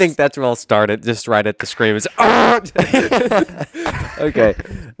think that's where I'll start it. Just right at the scream. It's okay.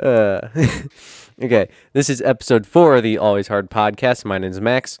 Okay. This is episode 4 of the Always Hard podcast. My name is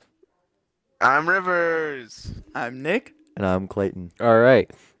Max. I'm Rivers. I'm Nick. And I'm Clayton. All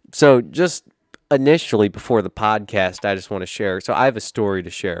right. So just initially before the podcast, I just want to share. So I have a story to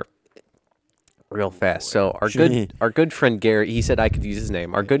share real fast. So our good friend Gary, he said I could use his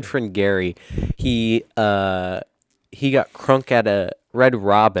name. Our good friend Gary, he got crunk at a Red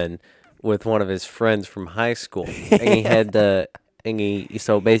Robin with one of his friends from high school, and he had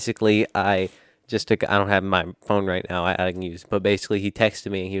so basically I don't have my phone right now. I can use, but basically he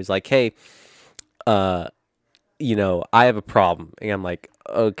texted me and he was like, "Hey, I have a problem," and I'm like,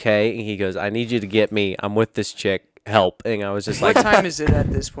 "Okay," and he goes, "I need you to get me. I'm with this chick. Help!" And I was just like, What time is it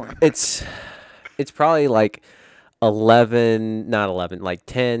at this point? It's probably like 11, not 11, like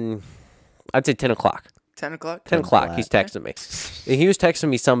 10. I'd say 10 o'clock. 10 o'clock? 10 o'clock, he's texting me. And he was texting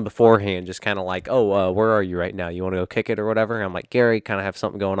me some beforehand, just kind of like, "Oh, where are you right now? You want to go kick it or whatever?" And I'm like, "Gary, kind of have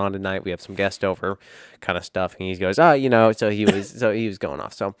something going on tonight. We have some guests over, kind of stuff." And he goes, so he was going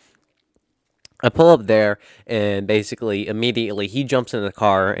off. So I pull up there, and basically immediately he jumps in the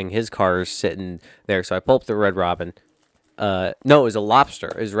car, and his car is sitting there. So I pull up the Red Robin. No, it was a lobster.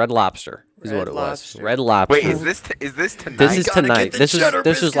 It was Red Lobster. Is what it was. Red Lobster. Wait, is this tonight? This is tonight. This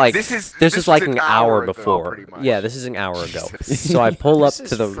was like an hour ago, before. pretty much. Yeah, this is an hour ago. So I pull up This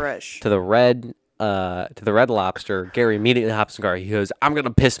to the is fresh. Red Lobster. Gary immediately hops in the car. He goes, "I'm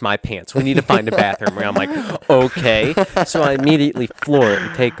gonna piss my pants. We need to find a bathroom." And I'm like, "Okay." So I immediately floor it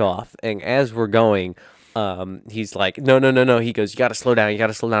and take off. And as we're going, he's like, no. He goes, "You gotta slow down.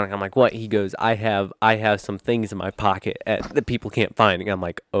 And I'm like, "What?" He goes, I have some things in my pocket that people can't find." And I'm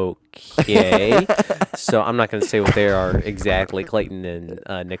like, "Okay." So I'm not gonna say what they are exactly. Clayton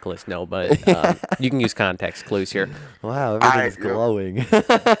and Nicholas know, but you can use context clues here. Wow, everything's glowing.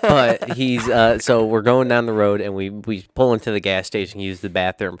 But he's so we're going down the road, and we pull into the gas station, use the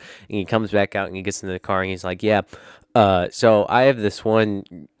bathroom, and he comes back out and he gets in the car and he's like, "Yeah, so I have this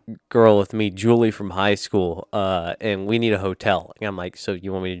one girl with me, Julie from high school, and we need a hotel." And I'm like, "So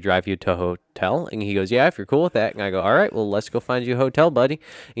you want me to drive you to a hotel?" And he goes, "Yeah, if you're cool with that." And I go, "All right, well, let's go find you a hotel, buddy."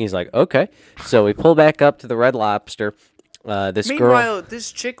 And he's like, "Okay." So we pull back up to the Red Lobster. Meanwhile,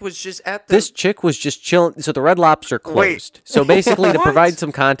 this chick was just at the... This chick was just chilling. So the Red Lobster closed. So basically, to provide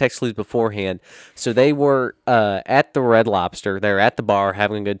some context clues beforehand, so they were at the Red Lobster. They were at the bar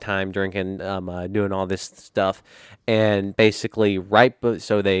having a good time, drinking, doing all this stuff, and basically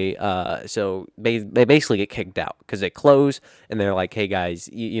so they basically get kicked out because they close, and they're like, "Hey guys,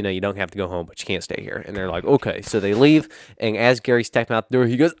 you don't have to go home, but you can't stay here." And they're like, "Okay." So they leave, and as Gary's stepping out the door,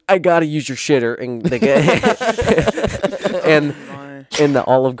 he goes, "I gotta use your shitter," and they get. And in the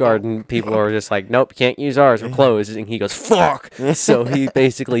Olive Garden, people are just like, "Nope, can't use ours. We're closed." And he goes, "Fuck!" So he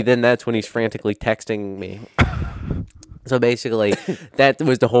basically, then that's when he's frantically texting me. So basically, that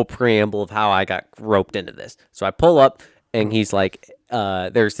was the whole preamble of how I got roped into this. So I pull up, and he's like,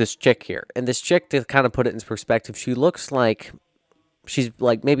 "There's this chick here." And this chick, to kind of put it in perspective, she looks like she's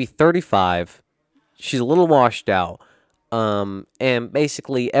like maybe 35. She's a little washed out. And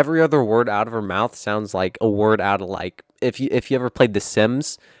basically every other word out of her mouth sounds like a word out of like if you ever played The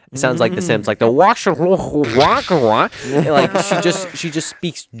Sims, it sounds like The Sims, like the wash like she just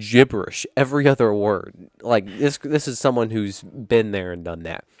speaks gibberish every other word. Like this is someone who's been there and done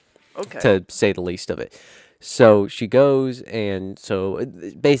that, to say the least of it. So she goes, and so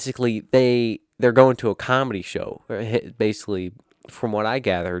basically they're going to a comedy show. Basically, from what I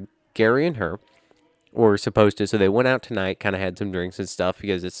gathered, Gary and her were supposed to, so they went out tonight, kind of had some drinks and stuff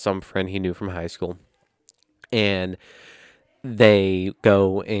because it's some friend he knew from high school, and they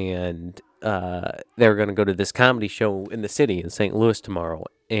go and they're going to go to this comedy show in the city in St. Louis tomorrow,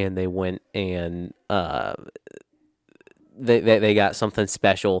 and they went and they got something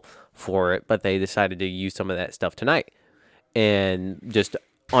special for it, but they decided to use some of that stuff tonight, and just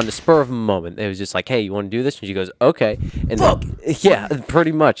on the spur of a moment, it was just like, "Hey, you want to do this?" And she goes, "Okay." And yeah,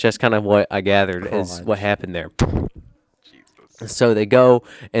 pretty much that's kind of what I gathered is what happened there. So they go,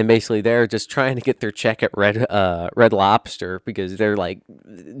 and basically they're just trying to get their check at Red Lobster because they're like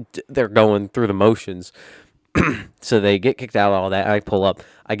they're going through the motions. So they get kicked out of all that. I pull up,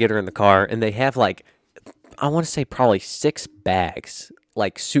 I get her in the car, and they have like, I want to say probably 6 bags,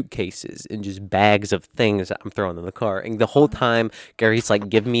 like suitcases and just bags of things that I'm throwing in the car. And the whole time, Gary's like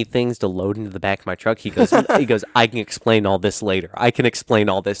giving me things to load into the back of my truck. He goes, "I can explain all this later.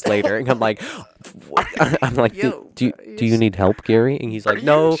 And I'm like, Yo, do you need help, Gary? And he's like,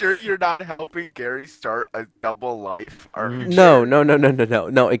 "No." Are you sure you're not helping Gary start a double life? Are you No, sure?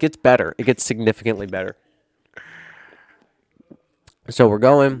 no. It gets better. It gets significantly better. So we're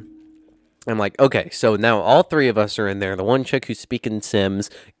going. I'm like, okay, so now all three of us are in there. The one chick who's speaking Sims,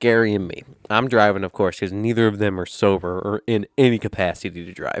 Gary, and me. I'm driving, of course, because neither of them are sober or in any capacity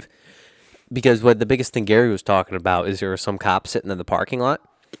to drive. Because what the biggest thing Gary was talking about is there was some cop sitting in the parking lot.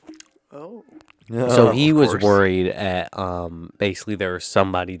 Oh. So he was worried at basically there was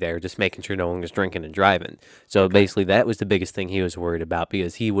somebody there just making sure no one was drinking and driving. So basically that was the biggest thing he was worried about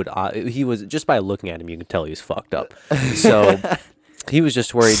because he was just by looking at him you could tell he was fucked up. So he was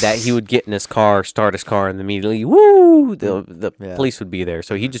just worried that he would get in his car, start his car, and immediately the police would be there.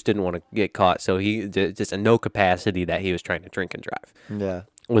 So he just didn't want to get caught. So he just in no capacity that he was trying to drink and drive. Yeah,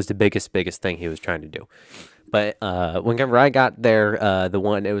 was the biggest thing he was trying to do. But whenever I got there,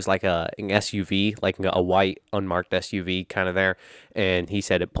 it was like an SUV, like a white unmarked SUV kind of there, and he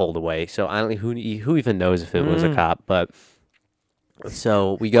said it pulled away. So I don't know who even knows if it was a cop, but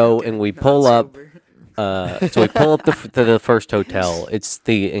so we go and we pull up. So we pull up to the first hotel. It's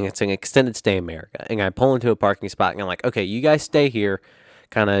an extended stay America, and I pull into a parking spot, and I'm like, okay, you guys stay here.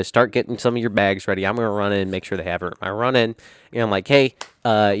 Kind of start getting some of your bags ready. I'm gonna run in, make sure they have room. I run in, and I'm like, hey,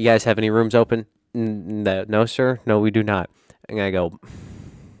 you guys have any rooms open? No, sir. No, we do not. And I go,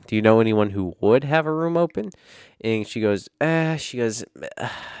 do you know anyone who would have a room open? And she goes,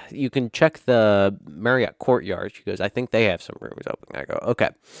 you can check the Marriott Courtyard. She goes, I think they have some rooms open. I go,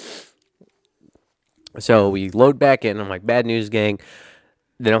 okay. So we load back in. I'm like, bad news, gang.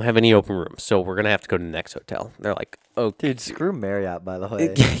 They don't have any open rooms, so we're going to have to go to the next hotel. They're like, oh. Dude, screw Marriott, by the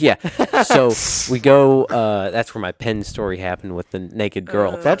way. Yeah. So we go, that's where my pen story happened with the naked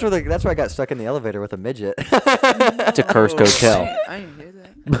girl. That's where I got stuck in the elevator with a midget. It's a cursed hotel. I didn't hear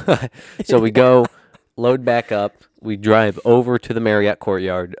that. So we go, load back up. We drive over to the Marriott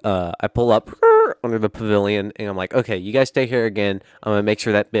Courtyard. I pull up under the pavilion, and I'm like, okay, you guys stay here again. I'm going to make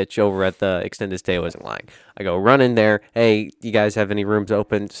sure that bitch over at the extended stay wasn't lying. I go run in there. Hey, you guys have any rooms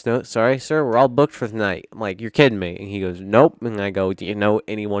open? No, sorry, sir, we're all booked for the night. I'm like, you're kidding me. And he goes, nope. And I go, do you know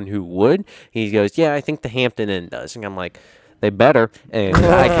anyone who would? He goes, yeah, I think the Hampton Inn does. And I'm like, they better. And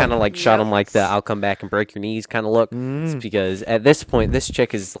I kind of like shot him like the I'll come back and break your knees kind of look. It's because at this point, this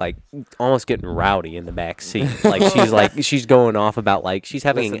chick is like almost getting rowdy in the back seat. Like she's going off about like she's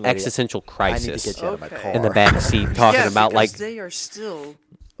having an existential crisis I need to get you out of my car. in the back seat talking about like they are still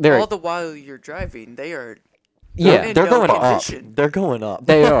all the while you're driving. They are they're going condition. up. They're going up.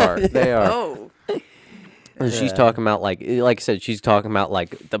 They are. Oh. And she's talking about like I said, she's talking about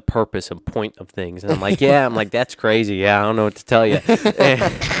like the purpose and point of things, and I'm like, that's crazy. Yeah, I don't know what to tell you.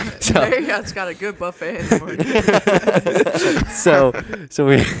 So Marriott's got a good buffet in the morning.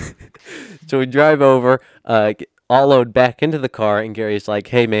 so we drive over, all load back into the car, and Gary's like,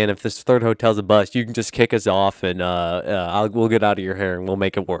 hey man, if this third hotel's a bust, you can just kick us off, and we'll get out of your hair and we'll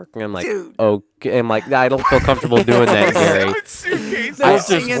make it work. And I'm like, dude. Okay. I'm like, I don't feel comfortable doing that, Gary. First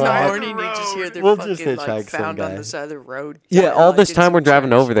thing in the morning, you just hear their fucking like found on the side of the road. Yeah, all this time we're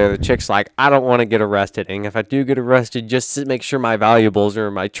driving over there, the chick's like, I don't want to get arrested, and if I do get arrested, just to make sure my valuables are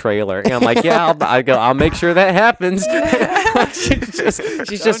in my trailer. And I'm like, yeah, I'll make sure that happens.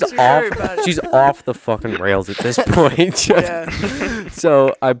 she's just off. She's off the fucking rails at this point.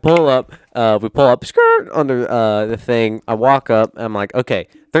 So I pull up. We pull up skirt under the thing. I walk up. I'm like, okay,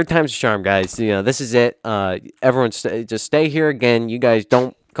 third time's a charm, guys. This is it. Everyone, just stay here again. You guys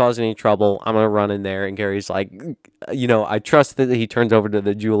don't cause any trouble. I'm gonna run in there. And Gary's like, I trust that he turns over to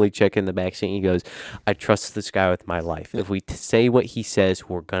the Julie chick in the backseat. And he goes, I trust this guy with my life. If we say what he says,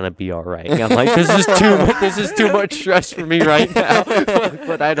 we're gonna be all right. And I'm like, this is too much. This is too much stress for me right now.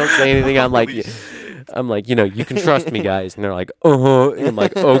 But I don't say anything. I'm like, you can trust me, guys. And they're like, And I'm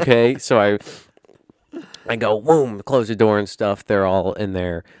like, okay. So I go, boom, close the door and stuff. They're all in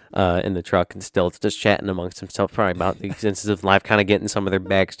there in the truck and still just chatting amongst themselves, probably about the existence of life, kind of getting some of their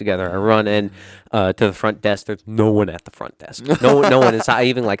bags together. I run in to the front desk. There's no one at the front desk. No one inside. I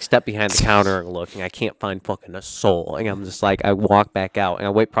even step behind the counter and look, and I can't find fucking a soul. And I'm just like, I walk back out, and I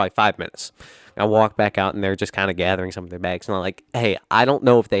wait probably 5 minutes. I walk back out, and they're just kind of gathering some of their bags. And I'm like, hey, I don't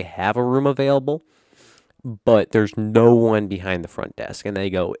know if they have a room available, but there's no one behind the front desk. And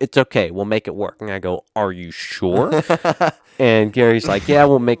they go, it's okay, we'll make it work. And I go, are you sure? And Gary's like, yeah,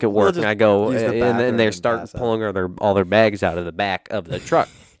 we'll make it work. And I go, and they start pulling all their bags out of the back of the truck.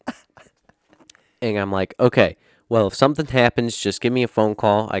 And I'm like, okay, well, if something happens, just give me a phone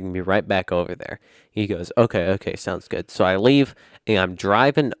call. I can be right back over there. He goes, okay, sounds good. So I leave, and I'm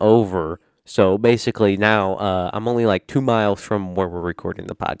driving over. So basically now I'm only like 2 miles from where we're recording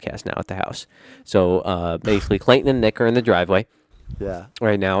the podcast now at the house. So basically Clayton and Nick are in the driveway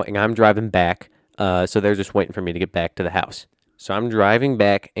right now, and I'm driving back. So they're just waiting for me to get back to the house. So I'm driving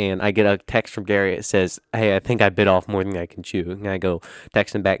back, and I get a text from Gary. It says, "Hey, I think I bit off more than I can chew." And I go,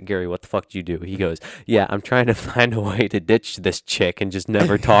 texting back, Gary, "What the fuck did you do?" He goes, "Yeah, I'm trying to find a way to ditch this chick and just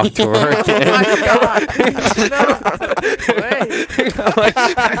never talk to her again." Oh my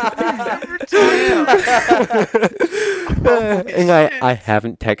god! No way. And I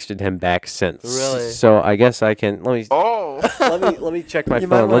haven't texted him back since. Really? So I guess I can let me Oh, let me check my You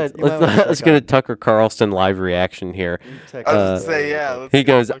might phone. wanna- Let's you might wanna let's check get a on- Tucker Carlson live reaction here. Check I was it gonna out. say yeah. Let's He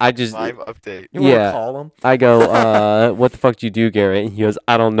go goes, fucking I just- live update. You wanna Yeah. call him? I go, what the fuck did you do, Gary? And he goes,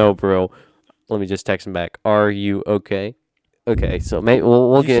 "I don't know, bro." Let me just text him back. "Are you okay?" Okay, so maybe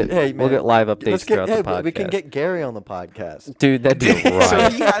we'll You get should- hey, we'll man, get live updates Let's get, throughout hey, the podcast. we can get Gary on the podcast. Dude, that'd be So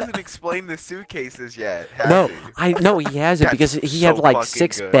right. he hasn't explained the suitcases yet. Has No, he? no, he hasn't That's because he so had like fucking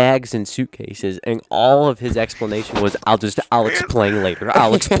 6 good. bags and suitcases, and all of his explanation was, "I'll explain later.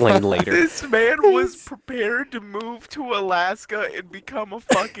 I'll explain later." This man was prepared to move to Alaska and become a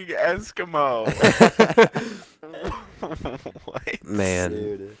fucking Eskimo. What? Man,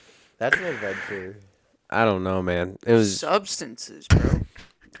 Dude, that's an adventure. I don't know, man. It was Substances, bro.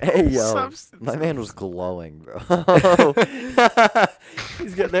 Hey yo, Substance my man was glowing, bro.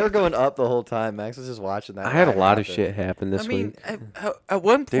 They were going up the whole time. Max was just watching that. I had a ride lot of happen. shit happen this I mean, week. at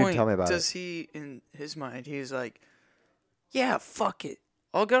one Dude, point, tell me about does he, in his mind, he's like, yeah, fuck it.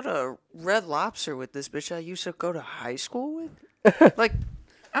 I'll go to Red Lobster with this bitch I used to go to high school with. Like,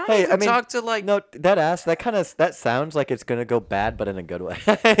 I don't Hey, even I mean, talk to, like, No, that sounds like it's gonna go bad, but in a good way.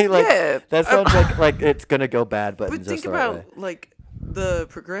 Like, Yeah, that sounds like it's gonna go bad, but in but just think the right way. about, like, the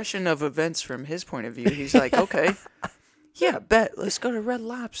progression of events from his point of view. He's like, okay, yeah, bet. Let's go to Red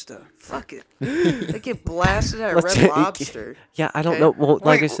Lobster. Fuck it. They get blasted at Let's Red eat- Lobster. Yeah, I don't Okay. know. Well,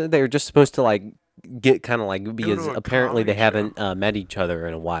 like I Wait, said, they were just supposed to like get kind of like because to a apparently they comedy haven't met each other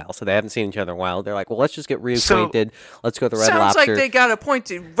in a while, so they haven't seen each other in a while. They're like, well, let's just get reacquainted. Let's go to the Red Sounds Lobster. like they got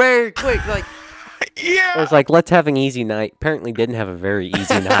appointed very quick. Like, Yeah. It was like, let's have an easy night. Apparently, didn't have a very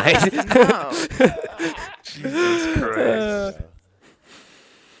easy night. no. Jesus Christ.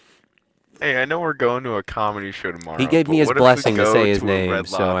 Hey, I know we're going to a comedy show tomorrow. He gave but me his what if we blessing to go say his to a name, Red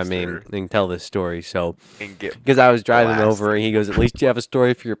so I mean, Lobster I can tell this story. So, and get because I was driving over, blasted? and he goes, "At least you have a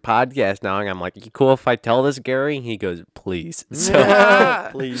story for your podcast now." And I'm like, "You cool if I tell this, Gary?" He goes, "Please." So, Yeah.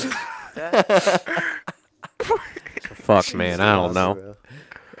 Please. fuck, man, I don't know.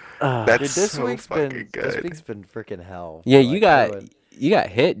 Bro. That's Dude, this so week's fucking been good. this week's been freaking hell. Yeah, for, you like, got everyone. you got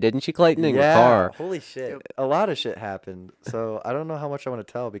hit, didn't you, Clayton, in your Yeah, car? holy shit. A lot of shit happened. So I don't know how much I want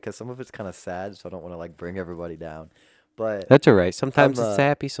to tell because some of it's kind of sad, so I don't want to like bring everybody down. But That's all right. Sometimes I'm, it's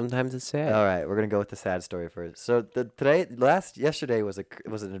happy, sometimes it's sad. all right, we're gonna go with the sad story first. So yesterday was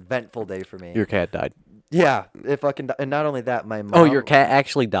an eventful day for me. Your cat died. Yeah, it fucking and not only that, my mom. Oh, your cat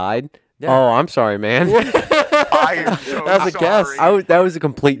actually died? Yeah. Oh, I'm sorry, man. I am so That was a guess. sorry. That was a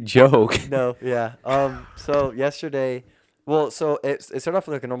complete joke. No, yeah. So yesterday, so it started off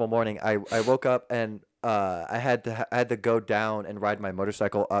with like a normal morning. I woke up and I had to go down and ride my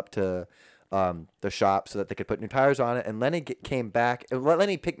motorcycle up to the shop so that they could put new tires on it. And Lenny came back.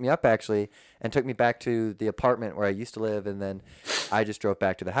 Lenny picked me up actually and took me back to the apartment where I used to live. And then I just drove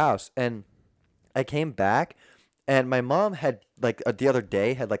back to the house. And I came back, and my mom had like the other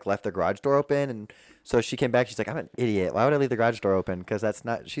day had like left the garage door open, and so she came back. She's like, "I'm an idiot. Why would I leave the garage door open? Because that's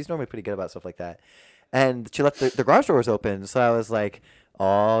not." She's normally pretty good about stuff like that. And she left the garage door was open, so I was like,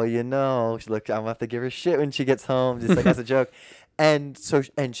 "Oh, you know." She looked. I'm gonna have to give her shit when she gets home, just like as a joke. And so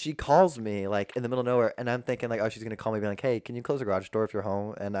she calls me like in the middle of nowhere, and I'm thinking like, oh, she's gonna call me, be like, hey, can you close the garage door if you're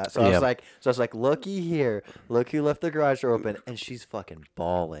home? And I was like, looky here, look who left the garage door open, and she's fucking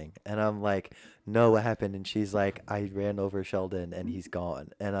bawling, and I'm like, no, what happened? And she's like, I ran over Sheldon and he's gone,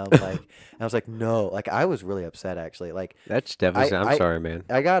 and I'm like, I was like, no, like I was really upset actually, like That's devastating. I'm sorry, man.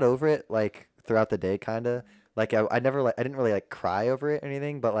 I got over it like throughout the day, kind of. Like I never like I didn't really like cry over it or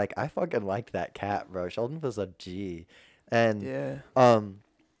anything, but like I fucking liked that cat, bro. Sheldon was a G. And Yeah.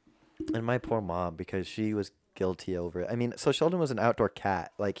 and my poor mom, because she was guilty over it. I mean, so Sheldon was an outdoor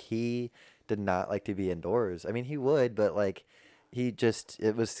cat. Like he did not like to be indoors. I mean, he would, but like he just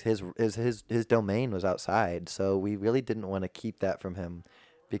it was his domain was outside. So we really didn't want to keep that from him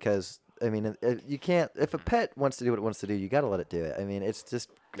because I mean, you can't if a pet wants to do what it wants to do, you got to let it do it. I mean, it's just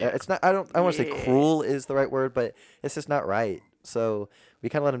it's not I want to say Yeah. cruel is the right word, but it's just not right. So we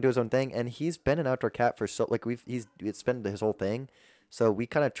kind of let him do his own thing, and he's been an outdoor cat for so like it's been his whole thing. So we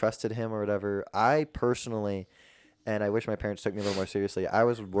kind of trusted him or whatever. I personally, and I wish my parents took me a little more seriously. I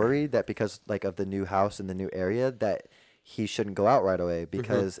was worried that because like of the new house in the new area that he shouldn't go out right away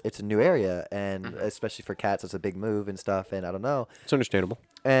because it's a new area, and especially for cats, it's a big move and stuff. And I don't know. It's understandable.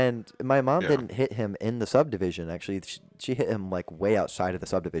 And my mom Yeah. didn't hit him in the subdivision. Actually, she hit him like way outside of the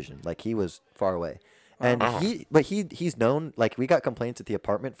subdivision. Like he was far away. And Oh. he's known, like, we got complaints at the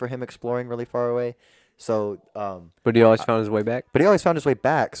apartment for him exploring really far away. So But he always found his way back. but he always found his way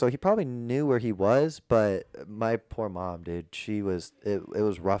back, so he probably knew where he was. But my poor mom, dude, it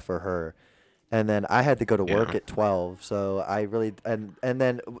was rough for her. And then I had to go to work Yeah. at 12, so I really and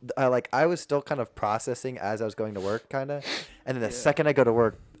then I was still kind of processing as I was going to work, kind of. And then the second I go to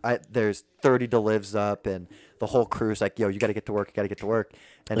work, there's 30 delivs up, and the whole crew's like, "Yo, you got to get to work, you got to get to work."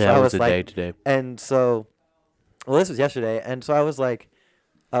 And Yeah, so I it was was a like, day today. and so, well, this was yesterday, and so I was like,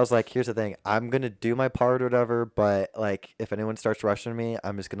 here's the thing, I'm gonna do my part or whatever, but like, if anyone starts rushing me,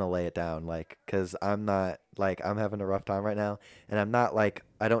 I'm just gonna lay it down, like, cause I'm not like I'm having a rough time right now, and I'm not like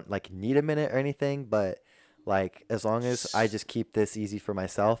I don't like need a minute or anything, but like as long as I just keep this easy for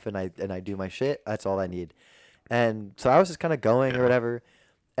myself and I do my shit, that's all I need. And so I was just kind of going or whatever.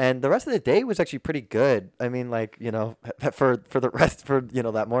 And the rest of the day was actually pretty good. I mean, like, for the rest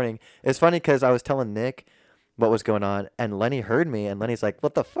that morning. It's funny because I was telling Nick what was going on, and Lenny heard me, and Lenny's like,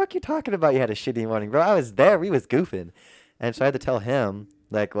 "What the fuck you talking about? You had a shitty morning, bro." I was there. We was goofing, and so I had to tell him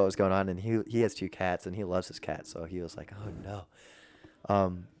like what was going on. And he has 2 cats, and he loves his cats, so he was like, "Oh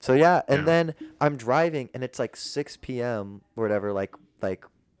no." So yeah, and then I'm driving, and it's like 6 p.m. or whatever, like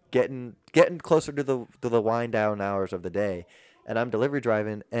getting closer to the wind down hours of the day, and I'm delivery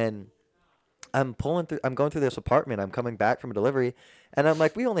driving, and I'm going through this apartment. I'm coming back from a delivery, and I'm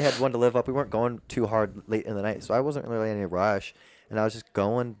like, we only had one to live up. We weren't going too hard late in the night, so I wasn't really in any rush, and I was just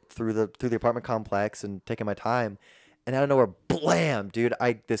going through the apartment complex and taking my time. And out of nowhere, blam, dude!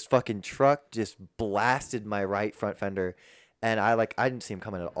 This fucking truck just blasted my right front fender, and I didn't see him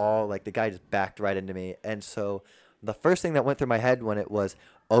coming at all. Like the guy just backed right into me, and so the first thing that went through my head when it was,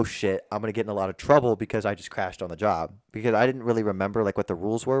 oh shit, I'm gonna get in a lot of trouble because I just crashed on the job, because I didn't really remember like what the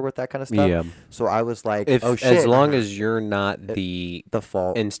rules were with that kind of stuff. Yeah. So I was like, If oh shit, as long as you're not the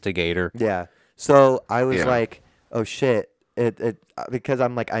fault. instigator. Yeah. So I was Yeah. like, oh shit. Because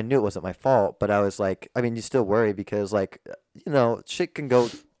I'm like, I knew it wasn't my fault, but I was like, I mean, you still worry because like, shit can go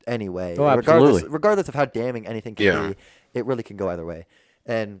anyway. Oh, absolutely. Regardless of how damning anything can Yeah. be, it really can go either way.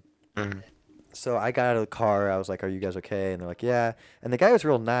 And so I got out of the car. I was like, are you guys okay? And they're like, yeah. And the guy was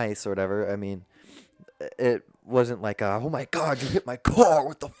real nice or whatever. I mean, it wasn't like, oh my God, you hit my car.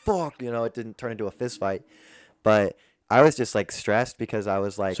 What the fuck? It didn't turn into a fist fight. But I was just like stressed because I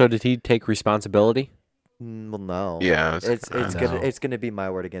was like, So did he take responsibility? well, no. Yeah, It's gonna be my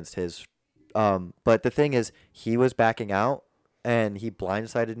word against his. But the thing is, he was backing out and he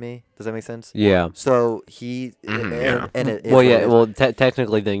blindsided me. Does that make sense? Yeah. So he yeah. and it is Well, what yeah. it is. Well,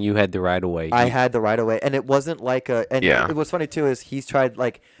 technically, then you had the right of way. I had the right of way, and it wasn't like and Yeah. it was funny too is he's tried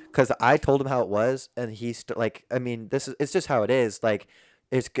like, because I told him how it was, and he's like, I mean, it's just how it is. Like,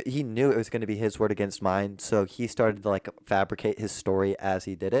 he knew it was going to be his word against mine, so he started to like fabricate his story as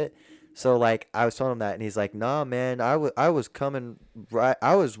he did it. So like I was telling him that, and he's like, "Nah, man, I was coming right.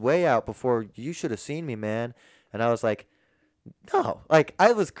 I was way out before you should have seen me, man." And I was like, "No, like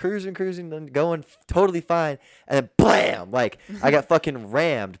I was cruising and going totally fine, and then blam, like I got fucking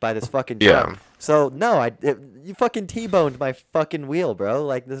rammed by this fucking truck." Yeah. So no, you fucking T-boned my fucking wheel, bro.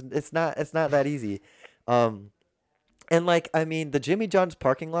 Like it's not that easy. And like I mean, the Jimmy John's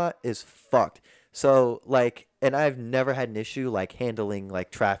parking lot is fucked. So like, and I've never had an issue like handling like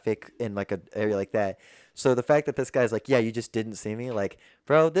traffic in like an area like that. So the fact that this guy's like, yeah, you just didn't see me, like,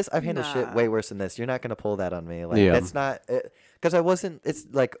 bro, I've handled shit Nah. way worse than this. You're not gonna pull that on me. Like, Yeah. that's not, because I wasn't. It's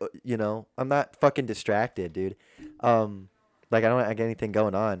like, I'm not fucking distracted, dude. Like I don't have anything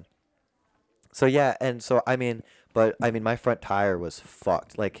going on. So yeah, and so I mean, my front tire was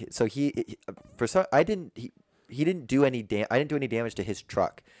fucked. Like, so he didn't do any I didn't do any damage to his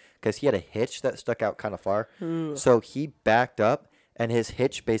truck because he had a hitch that stuck out kind of far. So he backed up, and his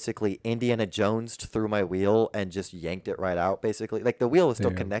hitch basically Indiana Jonesed through my wheel and just yanked it right out. Basically, like the wheel was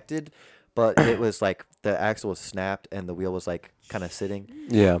still Damn. connected, but it was like the axle was snapped and the wheel was like kind of sitting.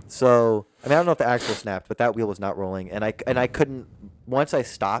 Yeah. So I mean, I don't know if the axle snapped, but that wheel was not rolling, and I couldn't. Once I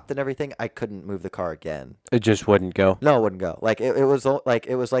stopped and everything, I couldn't move the car again. It just wouldn't go. No, it wouldn't go. Like it was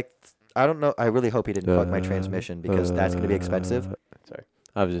like I don't know. I really hope he didn't fuck my transmission because that's gonna be expensive. Sorry.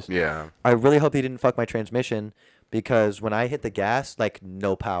 I was just. Yeah. I really hope he didn't fuck my transmission because when I hit the gas, like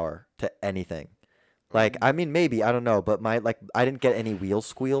no power to anything. Like I mean, maybe I don't know, but I didn't get any wheel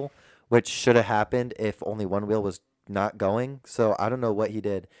squeal, which should have happened if only one wheel was not going. So I don't know what he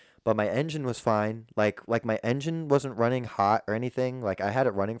did, but my engine was fine. Like my engine wasn't running hot or anything. Like I had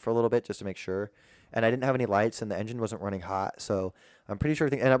it running for a little bit just to make sure, and I didn't have any lights, and the engine wasn't running hot. So I'm pretty sure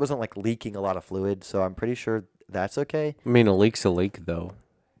and I wasn't like leaking a lot of fluid. So I'm pretty sure that's okay. I mean, a leak's a leak, though.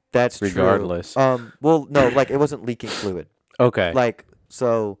 That's Regardless. True. Well, no, like it wasn't leaking fluid. Okay. Like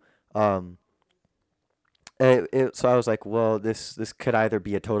so, so I was like, well, this could either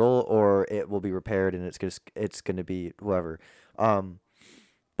be a total or it will be repaired and it's gonna be whatever.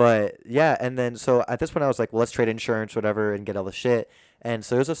 But yeah, and then so at this point I was like, well, let's trade insurance, whatever, and get all the shit. And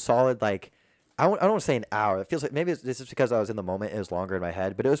so it was a solid like, I don't want to say an hour. It feels like maybe this is because I was in the moment. It was longer in my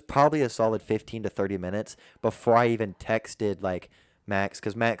head, but it was probably a solid 15 to 30 minutes before I even texted like Max,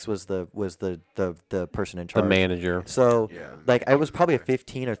 because Max was the person in charge, the manager. So Yeah. like I was probably a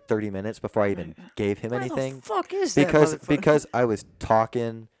 15 or 30 minutes before I even gave him Where anything. the fuck is that Because I was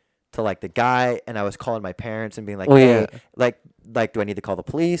talking to like the guy and I was calling my parents and being like, Oh, hey, yeah. like do I need to call the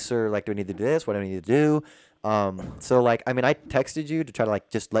police or like do I need to do this? What do I need to do? So like I mean I texted you to try to like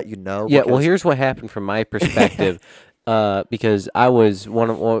just let you know. Yeah, well, because- here's what happened from my perspective. Because I was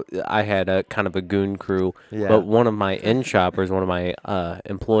I had a kind of a goon crew, Yeah. but one of my end shoppers, one of my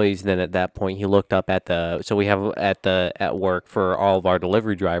employees, then at that point he looked up so we have at work for all of our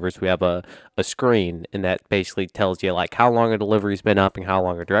delivery drivers, we have a screen, and that basically tells you like how long a delivery's been up and how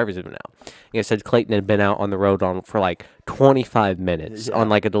long a driver's been out. And it said Clayton had been out on the road for like 25 minutes Yeah. on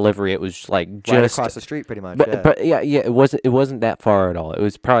like a delivery. It was like right just across the street pretty much. but yeah, it wasn't that far at all. It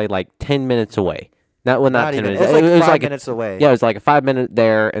was probably like 10 minutes away. Not 10 even. minutes. It was like 5 like minutes away. Yeah, it was like a 5 minute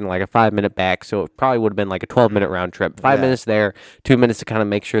there and like a 5 minute back. So it probably would have been like a 12-minute round trip. 5 minutes there, 2 minutes to kind of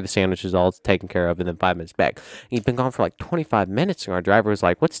make sure the sandwich is all taken care of, and then 5 minutes back. He'd been gone for like 25 minutes, and our driver was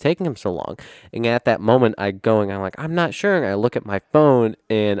like, "What's taking him so long?" And at that moment, I'm like, "I'm not sure." And I look at my phone,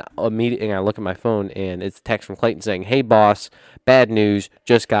 and it's a text from Clayton saying, "Hey, boss, bad news,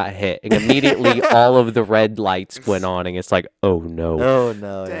 just got hit." And immediately, all of the red lights went on, and it's like, "Oh no." Oh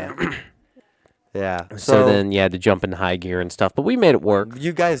no. Damn. Yeah. Yeah. So then you had to jump in high gear and stuff, but we made it work.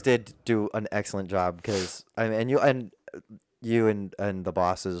 You guys did do an excellent job because I mean, you and the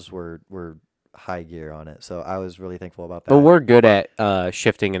bosses were high gear on it, so I was really thankful about that. But we're good at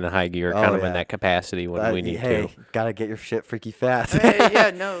shifting into high gear, kind Oh, of in yeah. that capacity when we need hey, to. gotta get your shit freaky fast. Hey, yeah,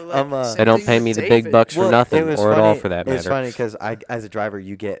 no. Like, They They don't pay me the big bucks for nothing, or at all for that It's matter. funny because as a driver,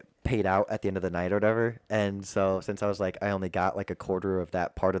 you get paid out at the end of the night or whatever, and so since I was like, I only got like a quarter of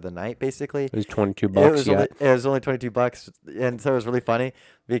that part of the night, basically. It was $22. It was only $22, and so it was really funny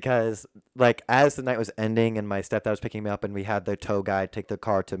because like as the night was ending and my stepdad was picking me up and we had the tow guy take the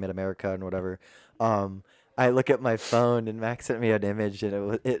car to Mid America and whatever. I look at my phone and Max sent me an image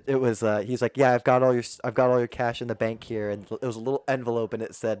and it was he's like, yeah, I've got all your cash in the bank here, and it was a little envelope and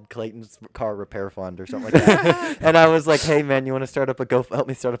it said Clayton's car repair fund or something like that. And I was like, hey man, you want to help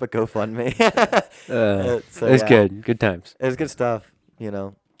me start up a GoFundMe? So, It's yeah. good times. It was good stuff, you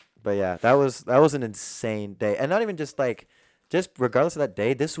know. But yeah, that was an insane day, and not even just regardless of that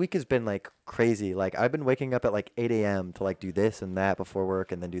day. This week has been like crazy. Like I've been waking up at like 8 a.m. to like do this and that before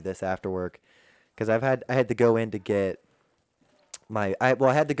work, and then do this after work, because I had to go in to get I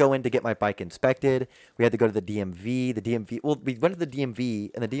had to go in to get my bike inspected. We had to go to the DMV. Well, we went to the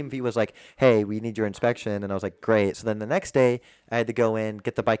DMV, and the DMV was like, "Hey, we need your inspection," and I was like, "Great." So then the next day, I had to go in,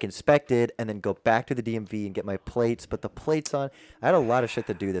 get the bike inspected, and then go back to the DMV and get my plates. Put the plates on. I had a lot of shit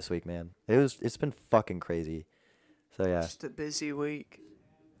to do this week, man. It's been fucking crazy. So yeah, Just a busy week.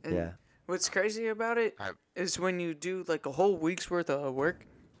 And yeah. what's crazy about it is when you do like a whole week's worth of work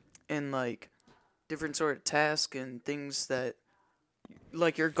and like different sort of tasks and things that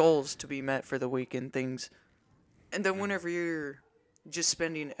like your goals to be met for the week and things. And then whenever you're just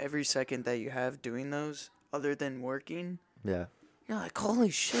spending every second that you have doing those other than working, Yeah. you're like, holy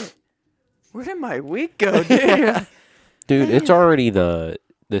shit, where did my week go, dude? Dude, it's already the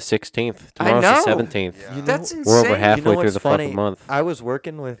 16th. I Tomorrow's the know. 17th. Yeah. You know- That's insane. We're over halfway You know through what's the funny? fucking month. I was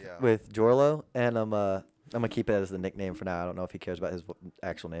working with Yeah. Jorlo, and I'm gonna keep it as the nickname for now. I don't know if he cares about his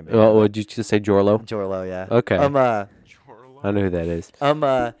actual name. but Oh, yeah, would you just say Jorlo? Jorlo, yeah. Okay. Chorlo? I know who that is.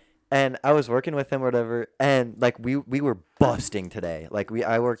 And I was working with him or whatever, and like we were busting today. Like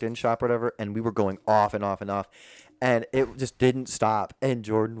I worked in shop or whatever, and we were going off and off and off, and it just didn't stop. And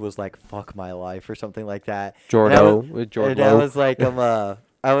Jordan was like, "Fuck my life" or something like that. Jordo. And I Jordo. was like,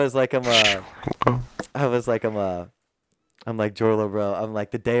 I'm like, Jorlo, bro. I'm like,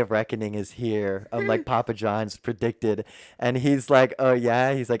 the day of reckoning is here. I'm like, Papa John's predicted. And he's like, oh,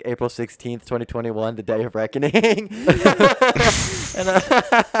 yeah? He's like, April 16th, 2021, the day of reckoning. and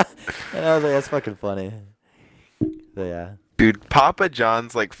I was like, that's fucking funny. So, yeah. Dude, Papa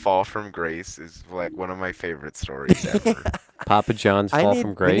John's like fall from grace is like one of my favorite stories ever. Papa John's fall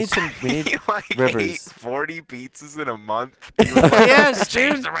from grace. We need He like ate Rivers. 40 pizzas in a month. He was like, Yes,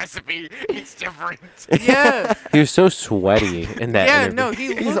 change dude. the recipe. It's different. Yeah. He was so sweaty in that Yeah, interview. no,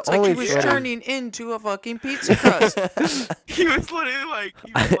 he He's looked like he always was sweaty. turning into a fucking pizza crust. He was literally like,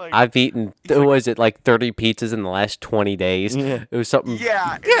 I've eaten, was it like 30 pizzas in the last 20 days? Yeah. It was something.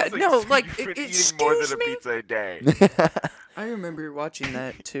 yeah, Yeah, it's no, so like, you've been excuse eating more than a me? pizza a day. I remember watching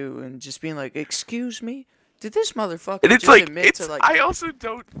that too and just being like, "Excuse me, did this motherfucker And it's just like, admit it's. to like?" I also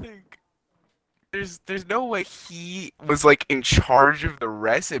don't think there's no way he was like in charge of the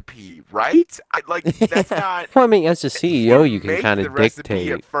recipe, right? Like that's not. Well, I mean, as a CEO, he you can make kind the of recipe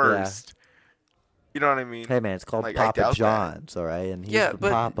dictate. at first. You know what I mean? Hey man, it's called Like, I doubt Papa that. John's, all right, and he's Yeah, the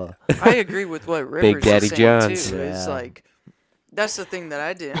but- Papa. I agree with what Rivers Daddy is saying John's. too. Is Yeah. like, that's the thing that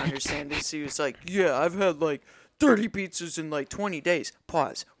I didn't understand. Is he was like, "Yeah, I've had like 30 pizzas in like 20 days."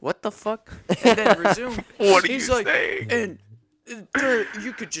 Pause. What the fuck? And then resume. What are He's you like, saying? and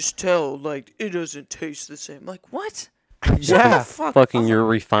you could just tell like it doesn't taste the same. Like what? Shut Yeah. the fuck Fucking up. your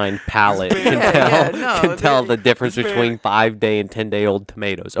refined palate can Yeah, tell, yeah, no, can tell they- the difference this man- between 5-day and 10-day-old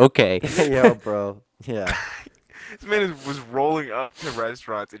tomatoes. Okay. Yo, bro. Yeah. This man was rolling up to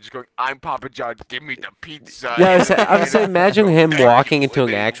restaurants and just going, "I'm Papa John. Give me the pizza." Yeah, I was saying, imagine him Thank walking you, into an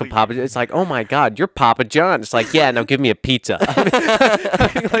and then actual leave. Papa. It's like, oh my God, you're Papa John. It's like, yeah, now give me a pizza.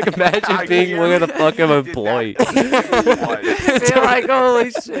 Like, imagine being one of the fucking employees. They're like,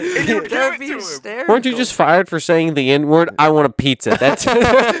 holy shit. you give That'd it be to him. hysterical. Weren't you just fired for saying the N word? I want a pizza. That's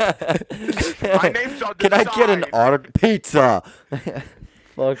My name's on the Can I get an sign. order pizza?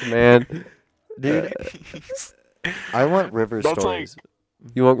 fuck, man. Dude, I want River That's stories.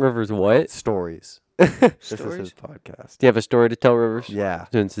 You want Rivers what? Stories. This is Stories? his podcast. Do you have a story to tell, Rivers? Yeah.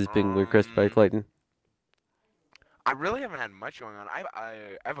 Since it's being requested by Clayton. I really haven't had much going on. I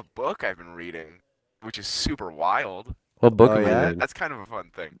have a book I've been reading, which is super wild. What book Oh, am I yeah? reading? That's kind of a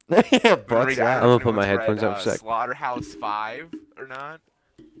fun thing. Yeah, I've been books, reading- yeah. I don't know I'm if gonna put my anyone's headphones read, up a sec. Slaughterhouse 5 or not?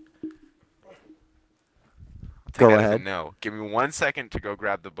 Go Take that as a ahead. No. Give me 1 second to go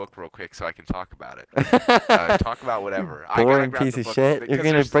grab the book real quick so I can talk about it. Talk about whatever. I gotta Boring grab piece the of book shit. because You're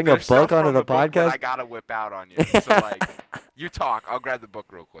gonna there's- bring a there's stuff book onto from the book that podcast? I gotta whip out on you. So like, you talk. I'll grab the book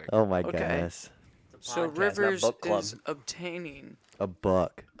real quick. Oh my Okay. goodness. So podcast, not Rivers book club. is obtaining A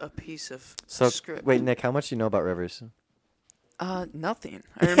book. a piece of So script. wait, Nick, how much do you know about Rivers? Nothing.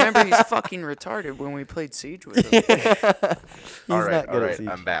 I remember he's fucking retarded when we played Siege with him. He's all right, not good all at right, Siege.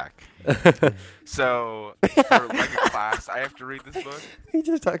 I'm back. So for like a class, I have to read this book. He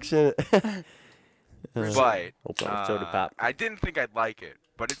just talks shit. But Open up soda pop. I didn't think I'd like it,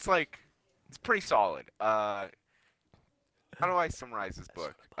 but it's like it's pretty solid. How do I summarize this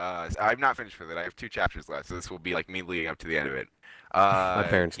book? I'm not finished with it. I have 2 chapters left, so this will be like me leading up to the end of it. My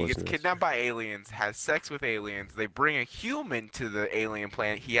parents he listen gets to this. kidnapped by aliens, has sex with aliens. They bring a human to the alien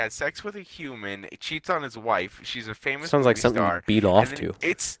planet. He has sex with a human. Cheats on his wife. She's a famous Sounds like movie something star. to beat And off then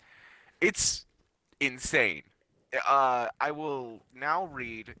to. It's insane. I will now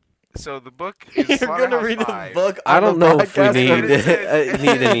read. So the book is You're gonna Slaughterhouse read a 5. book. I on don't the know if we podcast? need, It need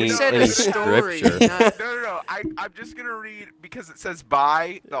any, He said any a story. scripture. not- No. I'm just gonna read because it says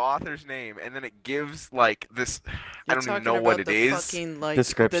by the author's name, and then it gives like this. I You're don't even talking know about what it the is. fucking, like,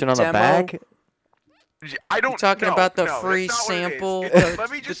 Description on the demo? back. I don't. You're talking no, about the no, that's free not what it is. sample, It's- the- let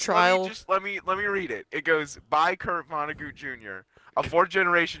me the just trial? let me read it. It goes by Kurt Vonnegut Jr., a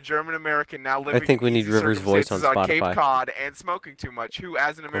 4th-generation German American now living think we in need easy Rivers' voice on circumstances Cape Spotify. Cod and smoking too much, who,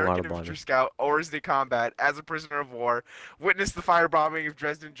 as an lot American of infantry blondie. scout, hors de combat, as a prisoner of war, witnessed the firebombing of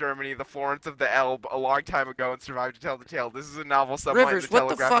Dresden, Germany, the Florence of the Elbe, a long time ago, and survived to tell the tale. This is a novel subline Rivers, in the what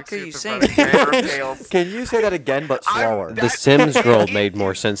the telegraphic fuck are you suits saying? of manner of tales. Can you say that again, but slower? The Sims girl made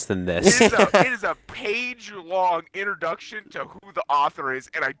more sense than this. It is a page-long introduction to who the author is,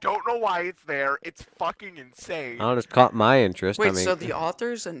 and I don't know why it's there. It's fucking insane. I just caught my interest. Wait, I mean, so the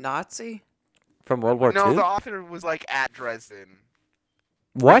author's a Nazi? From World War No, II? the author was like at Dresden.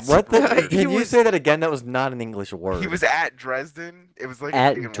 what? What the? He Can you was- say that again? That was not an English word. He was at Dresden. It was like a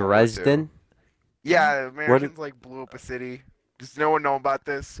thing in At World War II. Dresden? Yeah, Americans like blew up a city. Does no one know about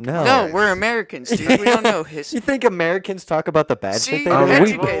this? No. No, we're Americans, dude. We don't know You history. think Americans talk about the bad See, shit they Oh, do? we-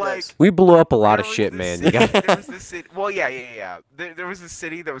 educate Well, us. We blew up a lot of There was shit, this man. city- You got there was this city. Well, yeah. There was a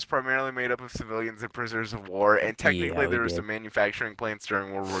city that was primarily made up of civilians and prisoners of war, and technically Yeah, we there was did. some manufacturing plants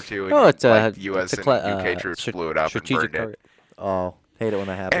during World War II. And Oh, it's a like, U.S. it's a and UK troops blew it up and strategic burned it. target. Oh, hate it when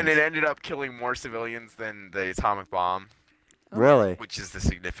that happens. And it ended up killing more civilians than the atomic bomb, Really? which is the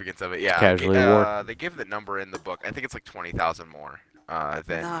significance of it. Yeah, Casualty war. They give the number in the book. I think it's like 20,000 more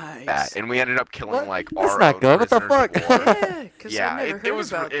than Nice. that, and we ended up killing What? like That's our not own good. What the prisoners of fuck? war. Yeah, because Yeah, I've never it heard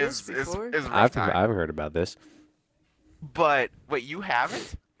was about it this was- it was- before. it was a rough I time. haven't heard about this. But wait, you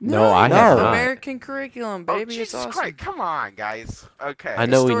haven't? No, I No. have not. American curriculum, Oh, baby. It's Jesus awesome. Christ! Come on, guys. Okay. I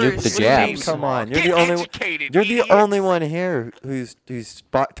know we Story nuked is the so Japs. Come on, you're Get the only one. educated, You're the idiots. only one here who's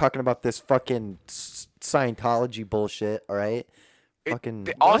talking about this fucking Scientology bullshit. All right. Fucking.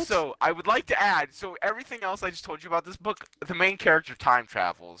 Also, I would like to add, so everything else I just told you about this book, the main character time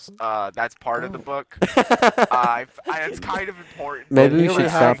travels. That's part of the book. It's kind of important. Maybe we Here we should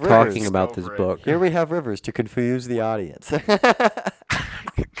have stop talking Rivers about this over it. book. Here we have Rivers to confuse the audience.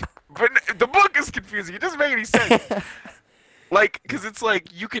 But the book is confusing. It doesn't make any sense. Like, because it's like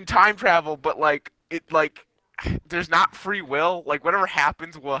you can time travel, but like there's not free will. Like whatever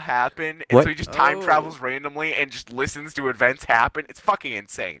happens will happen, and What? so he just time Oh. travels randomly and just listens to events happen. It's fucking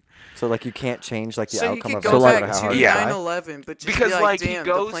insane. So like you can't change like the So you outcome could of go So, events, like- no back matter how to hard you Yeah. try? 9/11, but just Because be like damn,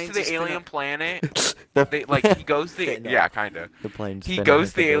 he goes plane's to the just gonna- alien planet. The- He goes to No. yeah, kind of. The plane's He spinning goes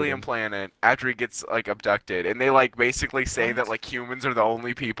at to the alien building. planet after he gets like abducted, and they like basically say that like humans are the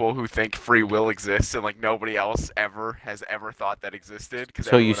only people who think free will exists, and like nobody else has ever thought that existed. Cause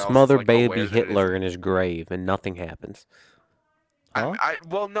So you everyone else is, smother like, aware baby that it Hitler isn't. in his grave and nothing happens. Huh?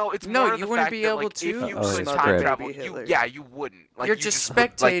 Well, no, it's No, more of you the wouldn't fact be that, able like, to if you Oh, could it's time great. travel, Baby Hitler. you wouldn't. Like, You're you just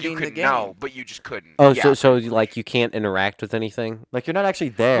like, you spectating the could know, game. but you just couldn't. Oh, yeah. so like you can't interact with anything? Like you're not actually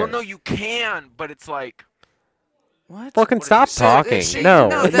there. Well, no, you can, but it's like What? Fucking What is stop it? talking. shit, No,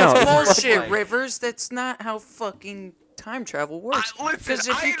 that's no. bullshit, Like- Rivers. That's not how fucking time travel works. listen, Because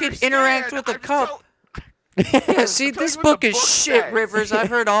if I you could interact understand. with a I'm cup, yeah. See, I'm telling this you what book the is book shit, says. Rivers. I've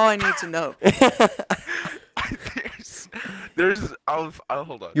heard all I need to know. there's I'll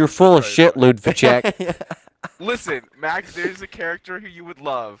hold on. You're full of Sorry, shit, sorry. Ludvicek. Listen, Max, there's a character who you would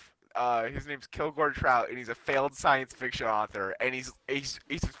love. His name's Kilgore Trout, and he's a failed science fiction author, and he's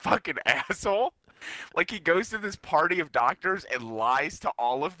a fucking asshole. Like he goes to this party of doctors and lies to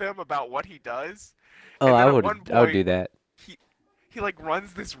all of them about what he does. Oh, And then I at would one do point, that. He like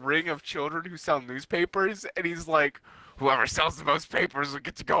runs this ring of children who sell newspapers, and he's like, whoever sells the most papers will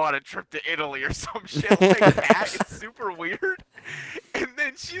get to go on a trip to Italy or some shit like that. It's super weird. And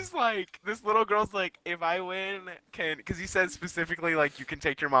then she's like, this little girl's like, if I win, because he says specifically like you can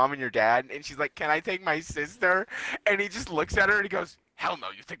take your mom and your dad, and she's like, can I take my sister? And he just looks at her and he goes, hell no,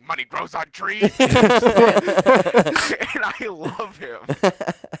 you think money grows on trees? And I love him.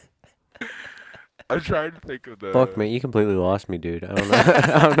 I'm trying to think of the. Fuck, man, you completely lost me, dude. I don't know.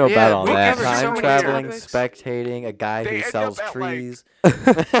 I don't know Yeah, about all we that. covered so Time many traveling, topics. spectating, a guy They who end sells up at, like- trees.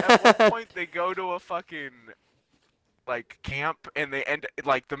 At one point, they go to a fucking like camp, and they end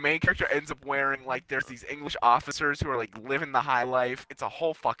like the main character ends up wearing like there's these English officers who are like living the high life. It's a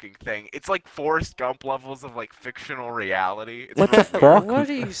whole fucking thing. It's like Forrest Gump levels of like fictional reality. It's What the really weird. fuck? What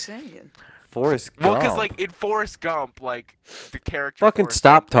are you saying? Forrest Well, Gump. because like in Forrest Gump, like the character. Fucking Forrest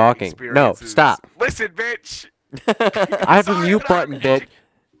stop Gump talking. No, experiences- stop. Listen, bitch. I have a Sorry, mute but button, I'm- bitch.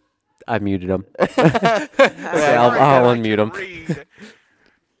 I muted him. Sorry I'll that I unmute him. can read,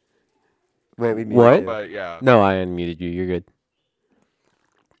 Wait, we muted What? you. But yeah, No, I unmuted you. You're good.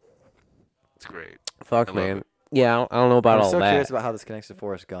 it's great. Fuck, I love man. it. Yeah, I don't know about I'm all so that. curious about how this connects to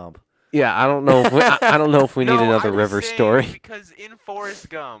Forrest Gump. Yeah, I don't know. If we, I don't know if we need No, another I was river saying story. Because in Forrest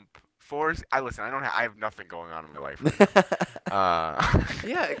Gump, I have nothing going on in my life.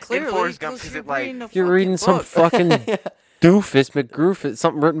 Yeah, clearly. Forrest Gump, 'cause 'cause you're it, like- reading a You're fucking reading some book. fucking doofus McGroofus,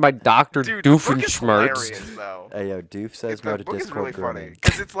 something written by Dr. Dude, the book is Doofenshmirtz. hilarious, though. Hey, yo, Doof says The no to book is Discord really funny grooming.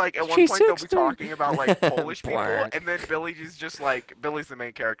 because it's like at one She's point they'll be 16. talking about like Polish people, Blank. and then Billy is just like Billy's the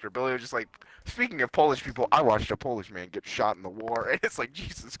main character. Billy was just like, speaking of Polish people, I watched a Polish man get shot in the war, and it's like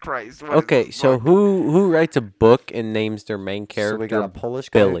Jesus Christ. what is Okay, this so book? who writes a book and names their main So character we got a Polish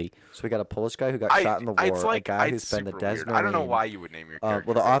guy. Billy? So we got a Polish guy who got shot in the war. It's like a guy who's it's been to super weird. Desnorine. I don't know why you would name your character.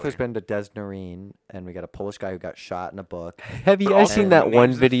 Well, the author's Billy. been to Desnorine, and we got a Polish guy who got shot in a book. Have you But guys also seen who that names one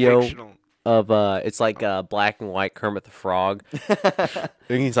it video fictional? of it's like black and white Kermit the Frog?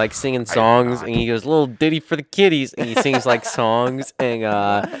 And he's like singing have songs, not. and he goes, "Little ditty for the kiddies," and he sings like songs, and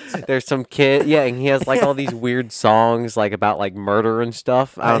there's some kid, yeah, and he has like all these weird songs like about like murder and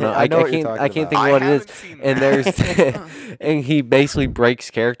stuff. I don't know. I know what you're can't. I talking can't about. think of what I it is. haven't seen And that. there's and he basically breaks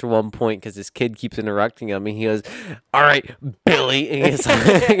character one point because this kid keeps interrupting him, and he goes, "All right, Billy," and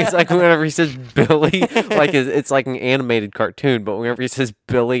it's like whenever he says Billy, like it's like an animated cartoon, but whenever he says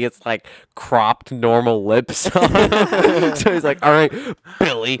Billy, it's like cropped normal lips. On him. So he's like, "All right,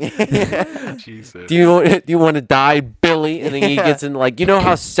 Billy, Jesus. do you want to die, Billy?" And then he gets in like, you know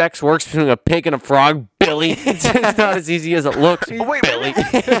how sex works between a pig and a frog, Billy. It's not as easy as it looks, Oh, wait, Billy.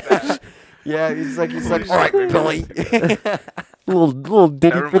 Yeah, he's like, Holy all right, shit, Billy. little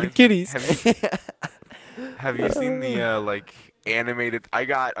ditty That for the reminds me, kiddies. Have you seen the like animated?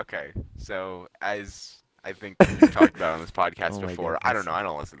 Okay. So as I think we talked about on this podcast Oh my before. goodness. I don't know. I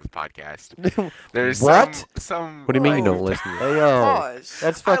don't listen to this podcast. There's What? some. What do you mean you like, don't listen? Hey yo, Pause.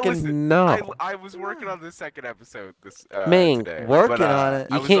 that's I fucking listen- No. I was working on the second episode this Man, today, working but, on it.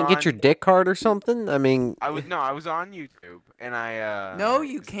 I You was can't get on- your dick hard or something? I mean, I was on YouTube and I No,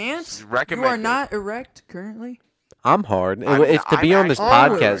 you can't. You recommended. are not erect currently. I'm hard. I'm- If to be I'm on this actually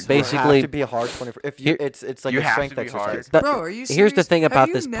hard. podcast, You you have basically, to be a hard 24. If you, Here- it's like You a have strength to be hard. exercise. the- Bro, are you serious? here's the thing about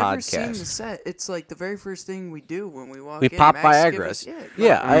Have this you never seen the podcast. set? It's like the very first thing we do when we walk We in. pop Max give Viagras. us-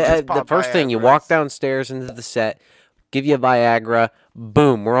 Yeah, We just the pop first thing, you walk Viagras. downstairs into the set, give you a Viagra,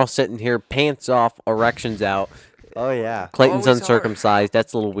 boom, we're all sitting here, pants off, erections out. Oh yeah, Clayton's Always hard. uncircumcised.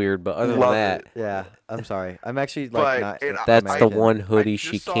 That's a little weird, but other Love than that, it. yeah. I'm sorry. I'm actually like But not. it- that's the American. one I hoodie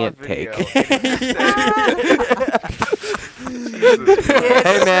just she saw a can't video, take. and it Jesus Christ.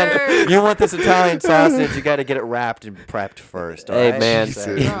 Hey man, you want this Italian sausage? You got to get it wrapped and prepped first. all Hey right? man, Jesus.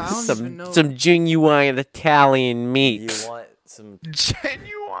 Bro, I don't even some know. some genuine Italian meat. You want some?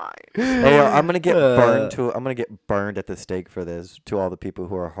 Genuine. Hey, yo, I'm gonna get burned to. I'm gonna get burned at the stake for this to all the people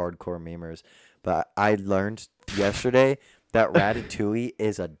who are hardcore memers. But I learned yesterday that ratatouille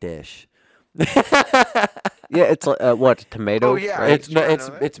is a dish. Yeah, it's what, tomato? Oh, yeah, right? It's no, Did you it's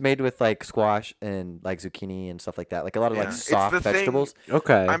know that? it's made with like squash and like zucchini and stuff like that. Like a lot of Yeah. like It's soft the thing- vegetables.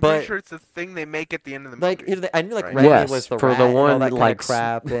 okay. I'm But- pretty sure it's the thing they make at the end of the movie. Like here's the, I knew like Right. Remy Yes, was the for rat the and all one, that kind like, of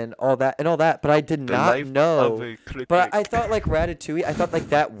crap and all that, but I did The not life know. of a critic. But I thought like ratatouille. I thought like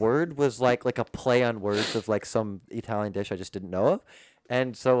that word was like a play on words of like some Italian dish I just didn't know of.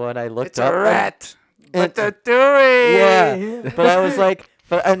 And so when I looked It's up, a rat. and- Ratatouille. yeah, but I was like,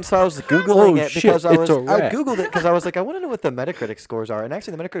 and so I was googling Oh, it shit, because I it's a was I rat. googled it because I was like, I want to know what the Metacritic scores are, and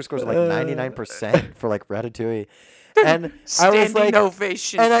actually the Metacritic scores are like 99% for like ratatouille, and I was Standing like,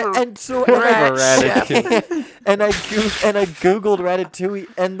 ovation and for I and so and rat I, chef. and I googled ratatouille,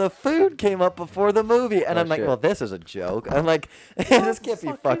 and the food came up before the movie, and Oh, I'm like, shit. well, this is a joke. I'm like, this can't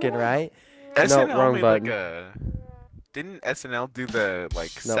be fucking right. SNL wrong made button. like a. Didn't SNL do the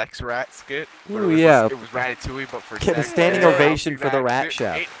like Nope. sex rat skit? where Ooh, it was, yeah. It was Ratatouille, but for Get a sex. standing Yeah. ovation for the That rat shit-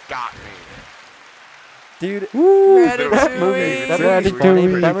 chef. It got me. Dude, Ratatouille. movie, that Ratatouille. movie's funny.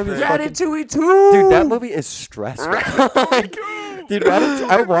 That movie's fucking Ratatouille too. Dude, that movie is stressful. Ratatouille too. Dude,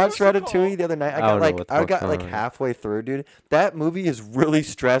 I watched What's it Ratatouille called? the other night. I don't know what the I fuck's got going like on. halfway through, dude. That movie is really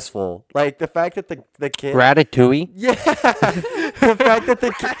stressful. Like the fact that the kid Ratatouille? Yeah. The fact that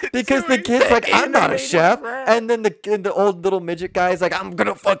the kid, because the kid's like, I'm not a Animated chef, rat. and then the old little midget guy is like, I'm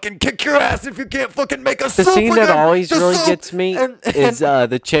gonna fucking kick your ass if you can't fucking make a The soup scene that again. always The really soup." gets me is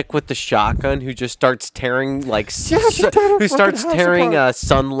the chick with the shotgun who just starts tearing like Yeah, she tear her who fucking starts house tearing apart.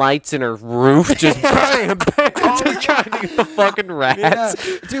 sunlights in her roof, just bam, bam, just trying to get the fucking Yeah,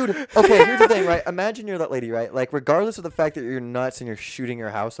 rats. dude. Okay, here's the thing, right? Imagine you're that lady, right? Like, regardless of the fact that you're nuts and you're shooting your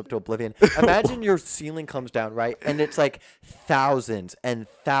house up to oblivion, imagine your ceiling comes down, right? And it's like thousands and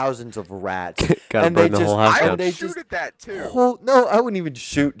thousands of rats, Gotta and burn the whole house I down. would they shoot just at that too. no, I wouldn't even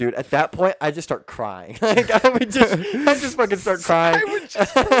shoot, dude. At that point, I just start crying. Like I just fucking start crying.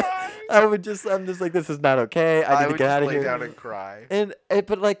 I would just cry. I'm just like, this is not okay. I need to would get just out of lay here. down and cry.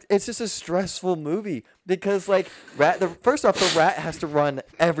 But like, it's just a stressful movie because like first off, the rat has to run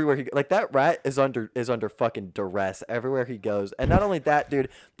everywhere he like that rat is under fucking duress everywhere he goes, and not only that, dude,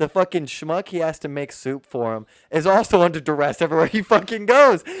 the fucking schmuck he has to make soup for him is also under duress everywhere he fucking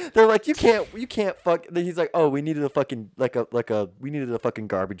goes. They're like, you can't fuck. He's like, oh, we needed a fucking we needed a fucking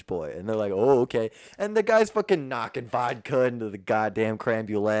garbage boy, and they're like, oh, okay, and the guy's fucking knocking vodka into the goddamn creme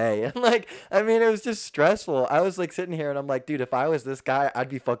brulee, and like, I mean, it was just stressful. I was like sitting here and I'm like, dude, if I was this guy, I'd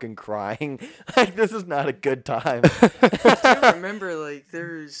be fucking crying. Like, this is not a good time. I remember like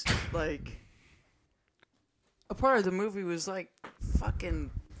there's like a part of the movie was like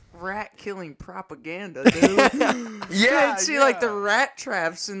fucking rat killing propaganda. Dude. Yeah, I'd see like the rat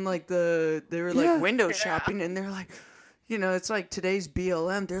traps and like they were like window shopping and they're like, you know, it's like today's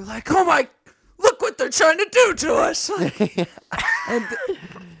BLM. They're like, oh my, look what they're trying to do to us. Like, and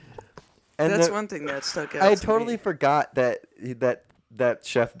that's the- one thing that stuck out. I to totally me. forgot that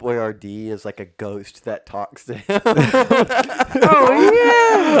Chef Boyardee is like a ghost that talks to him. Oh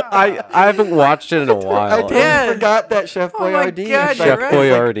yeah. I haven't watched it in a I while. totally Yeah. forgot that Chef Oh my Boyardee. God, is you're Chef right.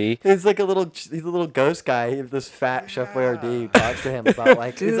 Boyardee. He's like a little ghost guy. He's this fat Chef Boyardee who talks to him about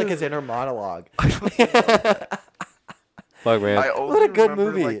like he's like his inner monologue. Fuck, man. I only What a good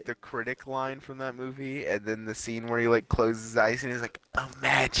remember, movie. Like the critic line from that movie, and then the scene where he like closes his eyes and he's like,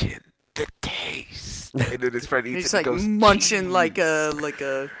 "Imagine the taste," and then his friend eats He's it like and goes, munching "Cheese." like a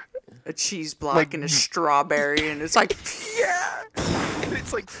cheese block Like- and a strawberry, and it's like, Yeah.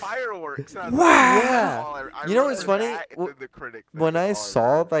 it's like fireworks. Wow. Yeah. I You know what's remember funny? that, and then the critic thing When is I all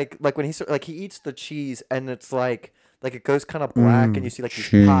saw remember. like when he eats the cheese and it's like it goes kind of black and you see like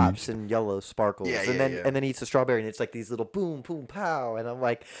these pops and yellow sparkles Yeah, and yeah, then he eats the strawberry and it's like these little boom boom pow and I'm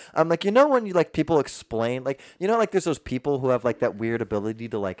like you know when you like people explain like you know like there's those people who have like that weird ability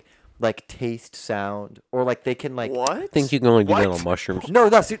to like taste sound or like they can like What? I think you can only do that What? on mushrooms. no,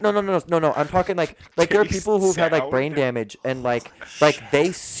 no. I'm talking like there are Taste people who've had like sound? brain damage and like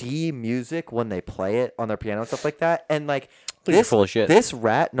they see music when they play it on their piano and stuff like that. And like Think you're full of shit. this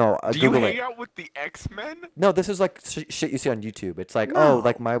rat, no, Do you Google hang it. out with the X-Men? No, this is like shit you see on YouTube. It's like No. oh,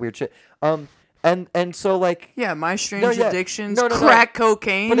 like my weird shit. And so like Yeah, my strange yeah. addictions, No, no, no. crack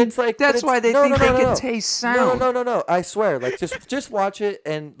cocaine. But it's like but that's it's- why they no, think no, no, they no, can no. taste sound. No. I swear, like just watch it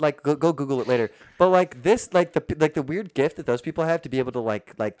and like go Google it later. But like this, like the weird gift that those people have to be able to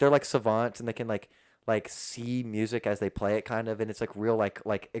like they're like savants and they can like see music as they play it kind of, and it's like real like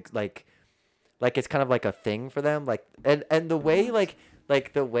it's kind of like a thing for them. Like and the way like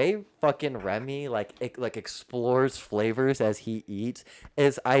the way fucking Remy like explores flavors as he eats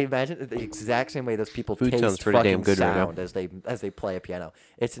is I imagine the exact same way those people Food sounds taste pretty fucking damn good right now. sound as they play a piano.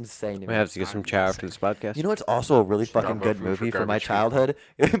 It's insane. To We me. have to get some chow after this podcast. You know what's also a really fucking about good food for movie from my garbage people. childhood?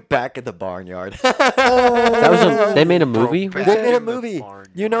 Back in the Barnyard. that was they made a movie. Bro, They Back made a in the movie. Barnyard.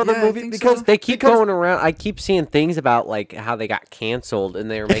 You know the Yeah, I movie think because so. They keep because- going around. I keep seeing things about like how they got canceled,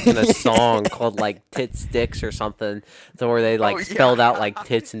 and they were making a song called like "Tits Dicks" or something, so where they like Oh, spelled yeah. out like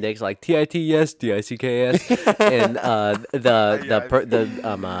tits and dicks, like TITS, DICKS, and the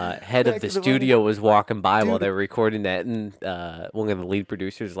head Back of the to the studio was walking by while Dude. they were recording that, and one of the lead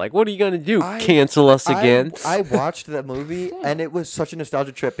producers was like, "What are you gonna do? I- Cancel us again?" I watched that movie and it was such a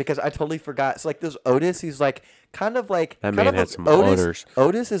nostalgia trip because I totally forgot. So like this Otis, he's like kind of like That kind man of had a- some Otis, udders.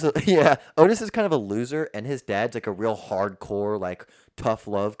 Otis is a, yeah. Otis is kind of a loser, and his dad's like a real hardcore like tough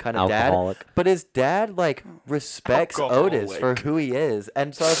love kind of Alcoholic. dad. But his dad respects Otis for Alcoholic. who he is,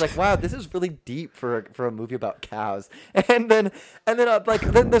 and so I was like, wow, this is really deep for a movie about cows. And then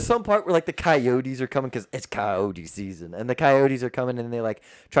then there's some part where like the coyotes are coming because it's coyote season, and the coyotes are coming and they like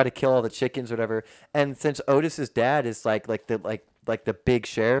try to kill all the chickens or whatever. And since Otis's dad is like the big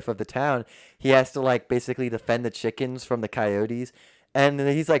sheriff of the town, he has to like basically defend the chickens from the coyotes. And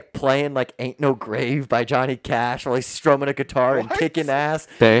then he's like playing like "Ain't No Grave" by Johnny Cash while he's strumming a guitar and What? kicking ass.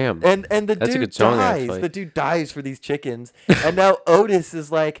 Damn. And the That's a dude good song, dies. actually. The dude dies for these chickens. And now Otis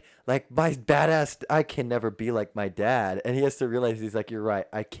is like my badass. I can never be like my dad. And he has to realize he's like, you're right.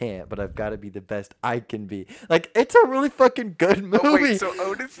 I can't, but I've got to be the best I can be. Like it's a really fucking good movie. Oh, wait, so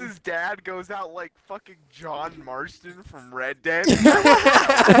Otis's dad goes out like fucking John Marston from Red Dead?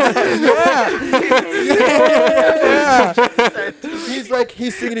 yeah.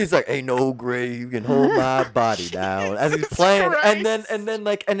 He's singing. He's like, "Ain't no grave can hold my body down," as he's Jesus playing, and Christ.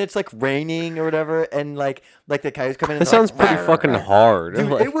 then and it's like raining or whatever, and like the coyotes come in. And That they're sounds like, pretty fucking hard. Dude,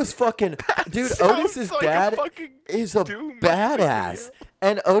 Like, it was fucking. Dude, Sounds Otis's like a dad fucking is a Doom badass, movie.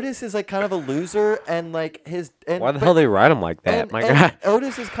 and Otis is like kind of a loser, and like his. And, why the but- hell they write him like that? and, My and God.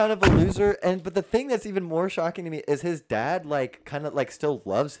 Otis is kind of a loser, but the thing that's even more shocking to me is his dad like kind of like still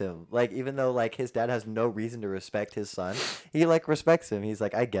loves him, like even though like his dad has no reason to respect his son, he like respects him. He's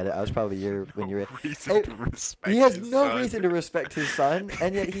like, I get it. I was probably here when you were. Reason to respect He has his no son. reason to respect his son,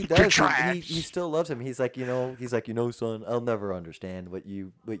 and yet he You're does. He trash. still loves him. He's like, son, I'll never understand what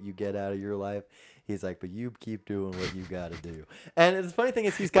you get out of your life. He's like, but you keep doing what you got to do. And the funny thing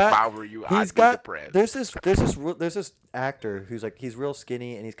is, If I were you, I'd he's be got depressed. there's this actor who's like he's real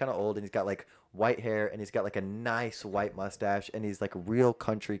skinny and he's kind of old and he's got like white hair and he's got like a nice white mustache and he's like a real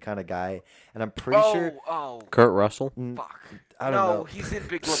country kind of guy. And I'm pretty sure. Oh, Kurt Russell. fuck. I don't know. He's in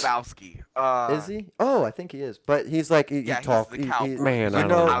Big Lebowski. Is he? Oh, I think he is. But he's like he Yeah, he's talk. the cowboy. Man, you I don't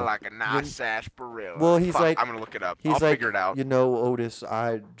know, know. I like a nice sarsaparilla. well, he's Fuck, like- I'm gonna look it up. He's I'll like, figure it out. Otis,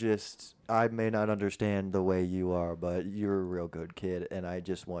 I may not understand the way you are, but you're a real good kid, and I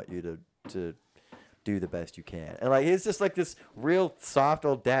just want you to do the best you can. And like he's just like this real soft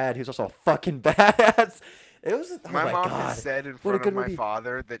old dad who's also a fucking badass. It was My my mom God. has said in What a front good of my movie.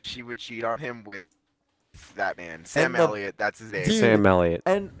 father that she would cheat on him with that man, Sam the- Elliott. That's his name. Dude, Sam Elliott.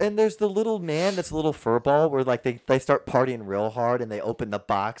 And there's the little man that's a little furball where like they start partying real hard and they open the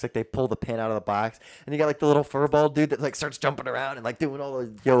box, like they pull the pin out of the box, and you got like the little furball dude that like starts jumping around and like doing all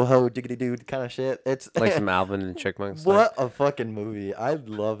the yo ho diggity dude kind of shit. It's Like some Alvin and Chipmunks. what a fucking movie. I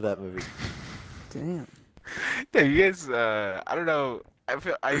love that movie. Damn. Yeah, you guys. I don't know. I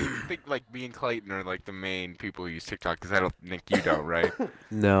think like me and Clayton are like the main people who use TikTok because I don't think you don't, right?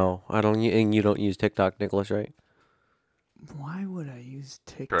 No, I don't. And you don't use TikTok, Nicholas, right? Why would I use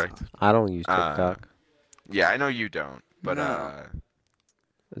TikTok? Correct. I don't use Uh, TikTok. Yeah, I know you don't, but No.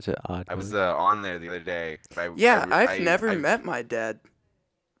 Is it odd? I was on there the other day. Yeah, I've never met my dad.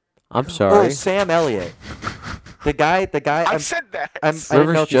 I'm Oh, sorry. Sam Elliott. The guy. I said that. I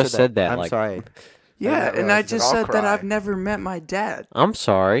didn't know if you just said that, I'm like- sorry. Yeah, didn't and I realize that. just I'll said that cry. I've never met my dad. I'm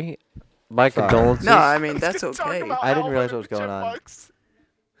sorry. My Sorry. condolences. No, I mean I was that's gonna talk okay. about I didn't Alvin realize and what was the going on. Chipmunks.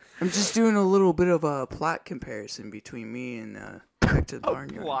 I'm just doing a little bit of a plot comparison between me and Back to the A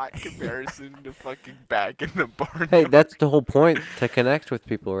Barnyard. plot comparison to fucking Back in the Barnyard. Hey, that's the whole point, to connect with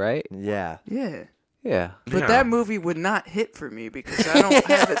people, right? Yeah. Yeah. Yeah. But Yeah. that movie would not hit for me because I don't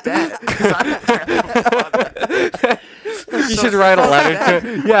have a dad. You should write a letter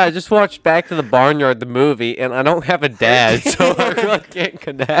to. Yeah, I just watched Back to the Barnyard, the movie, and I don't have a dad, so I really can't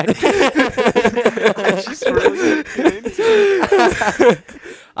connect. I just really get into it.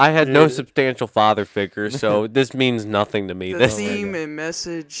 I had no substantial father figure, so this means nothing to me. The This theme and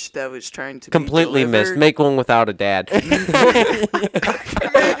message that was trying to completely be missed. delivered. Make one without a dad.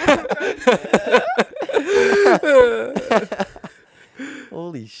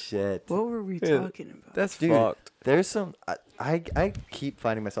 Holy shit. What were we Yeah, talking about? That's Dude, fucked. there's some. I keep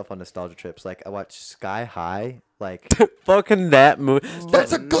finding myself on nostalgia trips. Like I watch Sky High. Like Fucking that movie.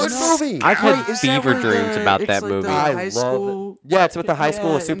 that's a good no. movie. I've had Wait, is that fever where dreams the- about it's that like movie. the I high love school- it. Yeah, it's with the high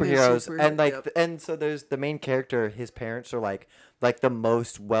school Yeah, of and the superheroes, super- and like, yep. and so there's the main character. His parents are like the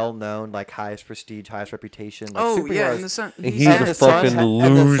most well-known, like highest prestige, highest reputation. Like, Oh superheroes. yeah, and the son. He's and a the son fucking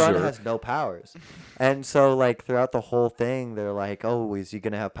and the son loser. has no powers, and so like throughout the whole thing, they're like, "Oh, is he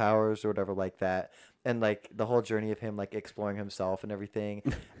gonna have powers or whatever like that?" And like the whole journey of him like exploring himself and everything,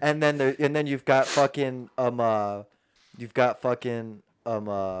 and then you've got fucking Was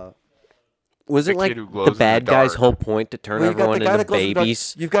The it like kid who glows the in the bad guy's dark. whole point to turn well, you got everyone the guy into that glows in the dark.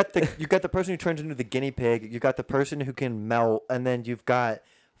 babies? You've got the person who turns into the guinea pig. You've got the person who can melt, and then you've got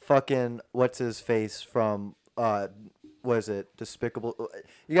fucking what's his face from what is it? Despicable.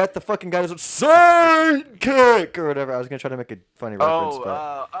 You got the fucking guy who's sidekick or whatever. I was gonna try to make a funny reference,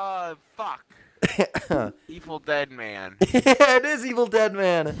 Fuck. but Evil Dead Man. yeah, it is Evil Dead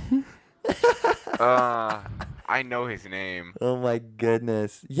Man. I know his name. Oh my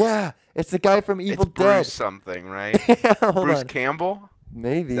goodness. Yeah, it's the guy from Evil It's Dead. Bruce something, right? Yeah, hold Bruce on. Campbell?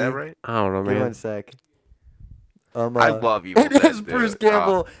 Maybe. Is that right? I don't know, Give me man. one sec. I love Evil It Dead. is Bruce dude.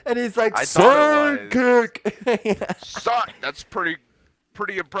 Campbell, and he's like I thought it sidekick. Son, that's pretty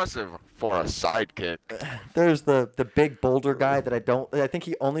impressive for a sidekick. There's the big boulder guy that I think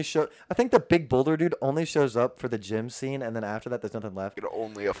the big boulder dude only shows up for the gym scene, and then after that there's nothing left. Could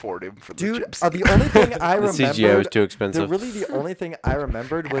only afford him for the Dude, gyms. the only thing I The remembered, CGI was too expensive. the only thing I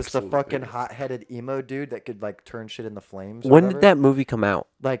remembered was the Absolutely. fucking hot-headed emo dude that could like turn shit into flames. or When did whatever. that movie come out?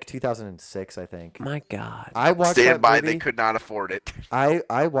 Like 2006, I think. My God. I watched Stand that by, movie. they could not afford it.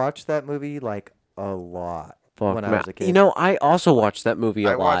 I watched that movie like a lot Fuck, when I man. was a kid. You know, I also watched that movie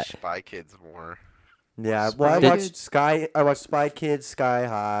a I lot. watch Spy Kids more. Yeah, well, I Spy watched Kids. I watched Spy Kids, Sky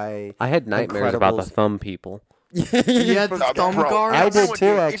High. I had nightmares about the Incredibles. thumb people. You had the thumb Bro, guards. I did everyone too,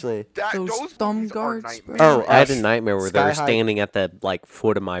 did. actually. Those Those thumb movies are guards, nightmares. bro. Oh, I had a nightmare where they Sky were High- standing at the like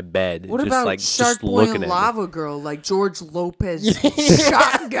foot of my bed, What just about like Shark just Boy looking and at me. Lava Girl, like George Lopez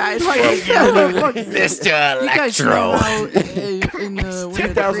shot guy? Like, Mr. you guys know Electro. how in one of the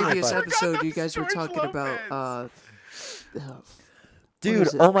 2005. previous I forgot episode that you guys were was George talking about Dude,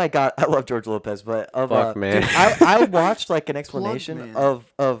 is it? oh my god, I love George Lopez, but Fuck, man. dude, I watched like an explanation Man.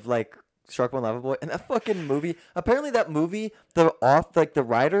 of like Shark Boy and Lava Boy, and that fucking movie. Apparently, that movie, the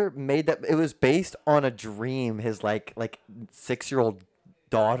writer made that it was based on a dream his like 6-year-old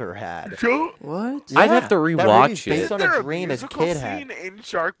daughter had. what? I'd have to that rewatch movie's based it. on a dream his musical kid had. scene in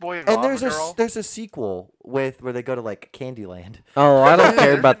Shark Boy and, And Lava there's Girl? there's a sequel where they go to like Candyland. Oh, I don't care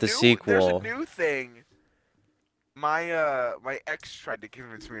There's about a the new- sequel. There's a new thing. My ex tried to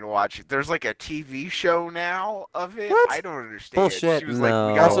convince me to watch it. There's like a TV show now of it. What? I don't understand. Bullshit. She was No.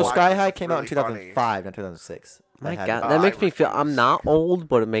 like, we gotta Also, watch Sky this, High it's came out in really funny. 2005, not 2006. My had God, it. that I makes me feel. I'm refuse. not old,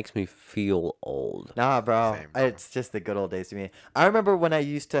 but it makes me feel old. Nah, bro. Same, bro. It's just the good old days to me. I remember when I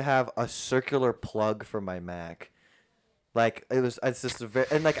used to have a circular plug for my Mac. Like it's just a very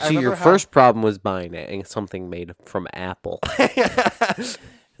and like I See, remember your how, first problem was buying it and something made from Apple.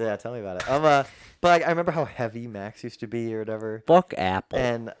 yeah, tell me about it. But like, I remember how heavy Macs used to be or whatever. Fuck Apple.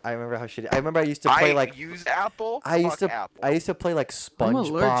 And I remember how shitty. I remember I used to play like used Apple. I used Fuck to Apple. I used to play like I'm SpongeBob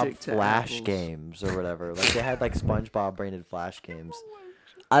allergic to Flash apples. games or whatever. Like they had like SpongeBob branded Flash games.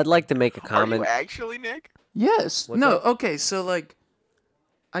 I'd like to make a Are comment. you actually, Nick? Yes. What's no. up? Okay. So like,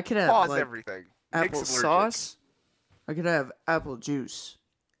 I could have Pause like everything. Nick's allergic. applesauce. I could have apple juice.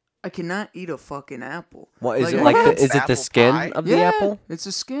 I cannot eat a fucking apple. What is Like, it like? what? Is it the Apple skin pie? of Yeah, the apple? it's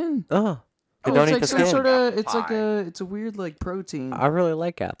a skin. Oh, But Oh, don't it's eat like the some skin. sort of. It's Pie. like it's a weird like protein I really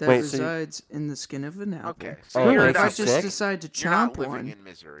like apples. that Wait, so you- resides in the skin of an apple. Okay, Oh, so But you're if I not, just sick? decide to you're not chomp living one, in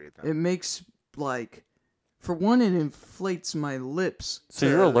misery then. it makes like, for one, it inflates my lips. So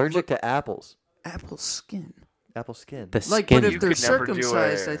you're allergic to apples. apple skin. Apple skin. The Like, skin. but if You they're could never do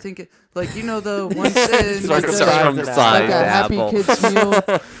circumcised, a- I think it, like the ones in like, Circumcised like a apple. Happy Kids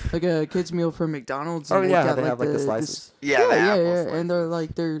meal, like a kids meal from McDonald's. Oh And yeah, got, they like, have like the this- slices. Yeah, the yeah, apple yeah, slices. and they're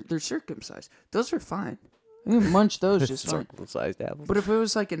like they're circumcised. Those are fine. I can munch those just fine. Circumcised apples. But if it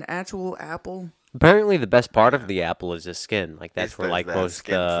was like an actual apple, Apparently, the best part of the apple is the skin. Like that's It's where like that most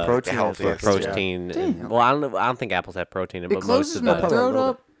skin's the Protein is healthiest, what- yeah. protein. Damn. And, well, I don't know. I don't think apples have protein in, it but most closes of my the Probably a throat little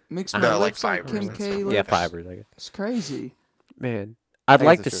up, makes my No, like lips like fibers Kim and K stuff. lips. yeah fibers. I guess. It's crazy. Man, I'd I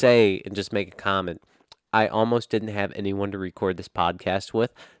like guess to it's true. say and just make a comment. I almost didn't have anyone to record this podcast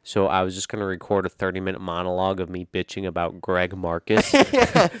with, so I was just going to record a 30-minute monologue of me bitching about Greg Marcus.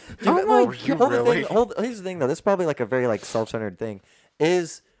 Oh my hold God. the Really? thing. Here's the thing though. This is probably like a very like self-centered thing.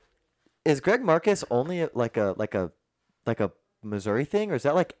 Is Greg Marcus only like a Missouri thing, or is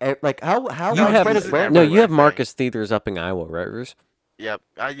that like how You have widespread is This Greg? everywhere, no, you have I think. Marcus Theaters up in Iowa, right? Ruz? Yep.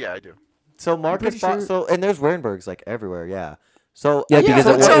 Yeah, I do. So Marcus pretty sure- so and there's Warenbergs like everywhere. Yeah. So Yeah, because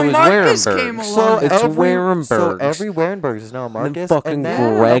so it was Marcus came Warenberg. along. So It's every, So Warenbergs. every Warenbergs is now a And then Marcus. fucking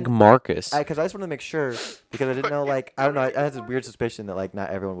then- Greg Marcus. Because I just want to make sure because I didn't know like I don't know I had this weird suspicion that like not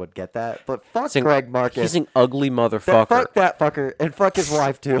everyone would get that, but fuck He's an- Greg Marcus. He's an ugly Fuck motherfucker. that fucker and fuck his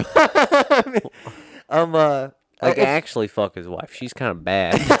wife too. I mean, Like, it's- actually, fuck his wife. She's kind of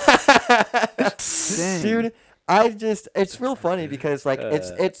bad. Dang. dude, it's real funny because like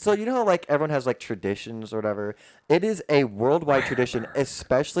it's so you know how like everyone has like traditions or whatever. It is a worldwide tradition,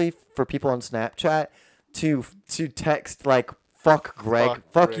 especially for people on Snapchat to text like fuck Greg,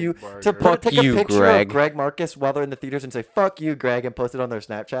 fuck Greg you, Marcus. to Fuck take you, a picture Greg. of Greg Marcus while they're in the theaters and say fuck you, Greg, and post it on their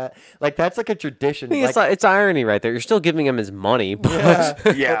Snapchat. Like that's like a tradition. It's, like, it's irony right there. You're still giving him his money, but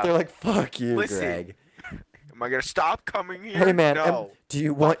yeah, Yeah. But they're like fuck you, Listen, Greg. Am I gonna stop coming here? Hey man, no. do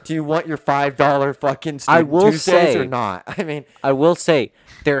you want your $5 fucking I student will Tuesdays say- or not? I mean, I will say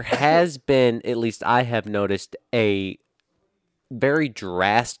there has been, at least I have noticed, a very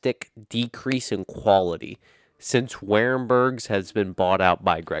drastic decrease in quality since Warenbergs has been bought out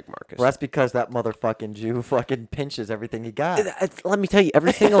by Greg Marcus. well, that's because that motherfucking Jew fucking pinches everything he got. Let me tell you,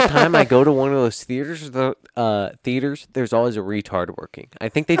 every single time I go to one of those theaters, there's always a retard working. I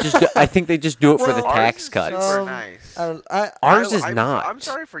think they just do it for the Well, tax Ours cuts. is super Um, nice. Ours is not. I'm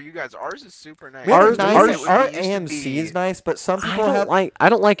sorry for you guys. Ours is super nice. We have Ours- nice, ours- our It used to AMC be- is nice, but some I people don't have. like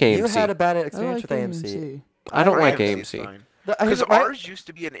AMC. You had a bad I experience like with AMC. I don't like AMC is AMC. fine. Here's Because my- ours used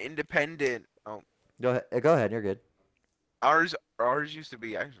to be an independent. Oh, Go ahead. You're good. ours used to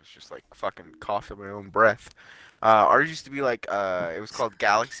be. I was just like fucking coughing my own breath. Ours used to be like it was called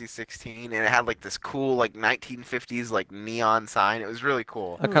Galaxy 16, and it had like this cool like 1950s like neon sign. It was really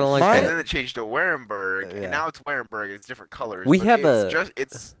cool. I kind of like Mine- And that. then it changed to Warenberg, Yeah. and now it's Warenberg. It's different colors. We but have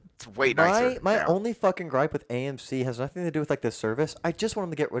it's way nicer. My now. only fucking gripe with AMC has nothing to do with like the service. I just want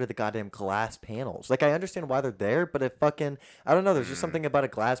them to get rid of the goddamn glass panels. Like I understand why they're there, but it fucking I don't know. There's just something about a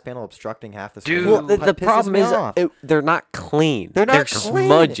glass panel obstructing half the screen. Dude. Well, that the pisses problem me is off. they're not clean. They're not There's clean.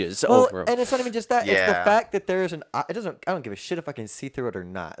 smudges Well, over 'em. and it's not even just that. It's the Yeah. fact that there is an. It doesn't. I don't give a shit if I can see through it or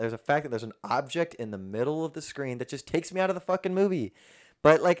not. There's a fact that there's an object in the middle of the screen that just takes me out of the fucking movie.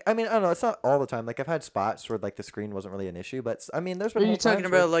 But like, I mean, I don't know. It's not all the time. Like I've had spots where like the screen wasn't really an issue, but I mean, there's Are been. you whole talking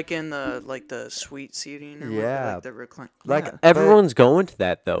times where- about like in the suite seating or whatever, Yeah. like the recline? Like, yeah. Everyone's going to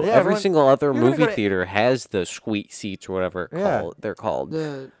that though. Yeah, Every everyone- single other you're gonna movie go to- theater has the sweet seats or whatever Yeah. they're called.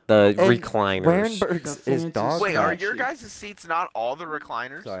 the The And recliners. Warenberg's The is fancy dog. Wait, are crap. your guys' seats not all the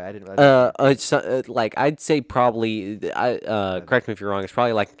recliners? Sorry, I didn't. It's like I'd say probably. Correct me if you're wrong. It's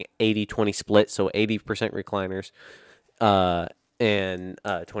probably like 80-20 split. So 80% recliners, and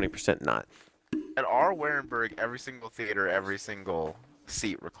 20% not. At our Warenberg, every single theater, every single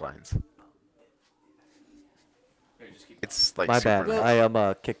seat reclines. It's like My super bad. nice.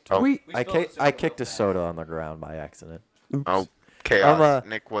 I kicked. Oh. I kicked a soda on the ground by accident. Oh, chaos. I'm,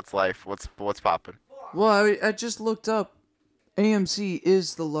 Nick, what's life? What's popping? Well, I just looked up. AMC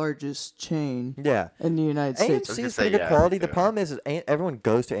is the largest chain Yeah. in the United States. AMC gonna is say, pretty good yeah, quality. The yeah. problem is everyone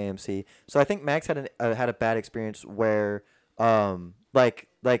goes to AMC. So I think Max had a bad experience where like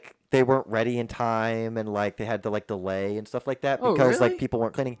they weren't ready in time and like they had to like delay and stuff like that Oh, because really? like people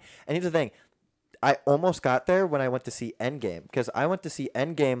weren't cleaning. And here's the thing, I almost got there when I went to see Endgame because I went to see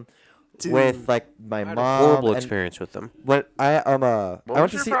Endgame with like my I had mom. a horrible and experience with them. What I I was went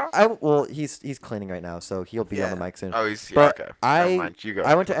to your see problem? well he's cleaning right now so he'll be on the Yeah. mic soon. Oh, he's here. But Okay. I Never mind. You go.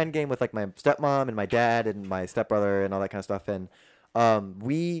 I went to Endgame with like my stepmom and my dad and my stepbrother and all that kind of stuff and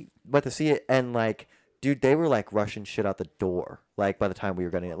We went to see it, and like, dude, they were like rushing shit out the door. Like by the time we were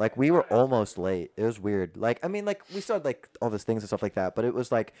getting it, like we were almost late. It was weird. Like I mean, like we saw like all these things and stuff like that, but it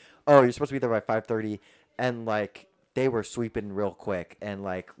was like, oh, you're supposed to be there by 5:30, and like they were sweeping real quick, and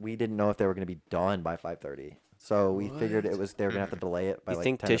like we didn't know if they were gonna be done by 5:30. So we figured it was they were gonna have to delay it by You like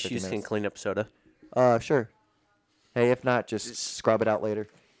think 10 or 15 tissues can minutes. clean up soda? Sure. Hey, if not, just scrub it out later.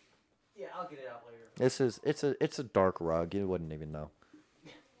 Yeah, I'll get it out later. It's a dark rug. You wouldn't even know.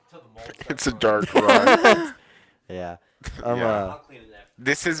 It's a dark rug. Yeah. Yeah. I'll clean it after.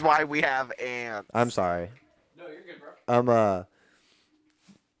 This is why we have ants. I'm sorry. No, you're good, bro.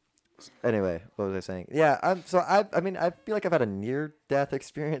 Anyway, what was I saying? Yeah, I mean I feel like I've had a near death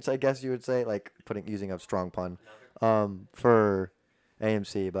experience, I guess you would say, like using a strong pun for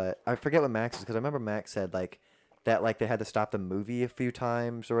AMC, but I forget what Max is, because I remember Max said like that, like they had to stop the movie a few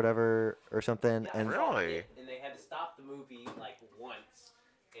times or whatever or something, and Really? And they had to stop the movie like once,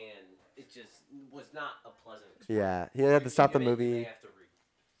 and it just was not a pleasant experience. yeah, he had to stop the Even movie. They have to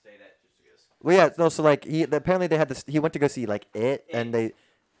say that just because. Well, yeah, no, so like apparently they had he went to go see like and they,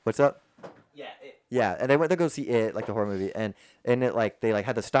 what's up? Yeah. Yeah, and they went to go see it, like the horror movie, and it like they like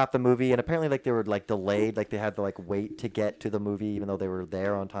had to stop the movie, and apparently like they were like delayed, like they had to like wait to get to the movie even though they were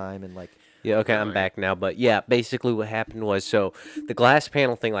there on time, and like Yeah, okay, I'm back now. But yeah, basically what happened was, so the glass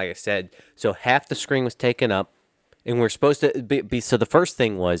panel thing, like I said, so half the screen was taken up, and we're supposed to be so the first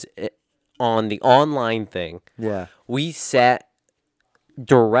thing was on the online thing, yeah, we sat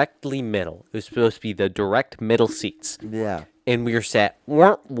directly middle. It was supposed to be the direct middle seats. yeah, And we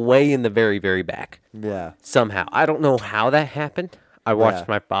weren't way in the very, very back. yeah, Somehow. I don't know how that happened. I watched Yeah.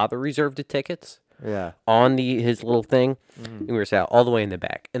 my father reserve the tickets yeah, on his little thing, and we were sat all the way in the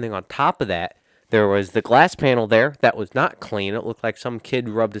back. And then on top of that, there was the glass panel there that was not clean. It looked like some kid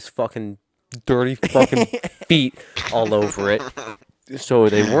rubbed his fucking dirty fucking feet all over it. So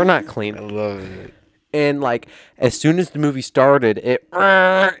they were not clean. I love it. And like as soon as the movie started, it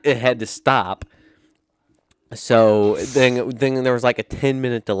had to stop. So then there was like a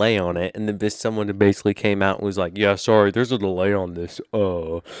 10-minute delay on it, and then someone basically came out and was like, "Yeah, sorry, there's a delay on this.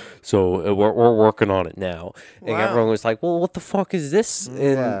 So we're working on it now." And Wow. everyone was like, "Well, what the fuck is this?" And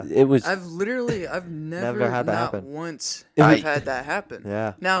Yeah. it was I've never had that not happen. once It I've was- had that happen.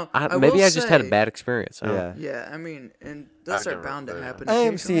 yeah. Now maybe will I just had a say- bad experience. I don't know. Yeah. Yeah, I mean, and those I've are never- bound to yeah. happen. AMC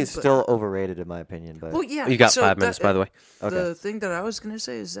occasionally, is but- still overrated in my opinion, but Well, yeah. You got so 5 minutes, by the way. Okay. The thing that I was gonna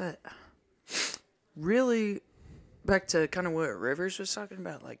say is that really, back to kind of what Rivers was talking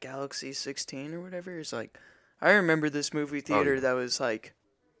about, like Galaxy 16 or whatever. Is like, I remember this movie theater that was like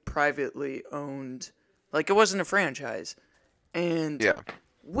privately owned, like it wasn't a franchise, and Yeah.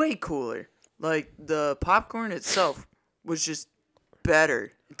 way cooler. Like the popcorn itself was just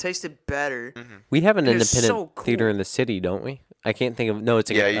better. It tasted better. We have an It was independent so theater cool. in the city, don't we? I can't think of. No, it's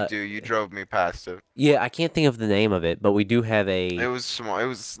a, Yeah, you do. You drove me past it. Yeah, I can't think of the name of it, but we do have a. It was small.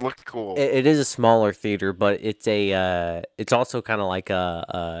 It looked cool. It is a smaller theater, but it's a. It's also kind of like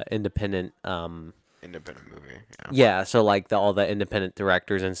a independent. Independent movie. Yeah. Yeah, so like all the independent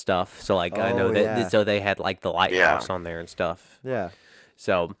directors and stuff. So like I know Oh, that. yeah. So they had like the lighthouse on there and stuff. yeah.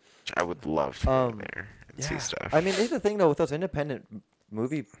 So I would love to go Um, there and see stuff. I mean, here's the thing though, with those independent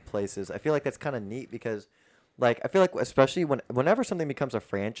movie places, I feel like that's kind of neat because, like, I feel like especially whenever something becomes a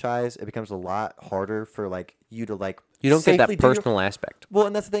franchise, it becomes a lot harder for like you to like. you don't get safely that do your- personal aspect. Well,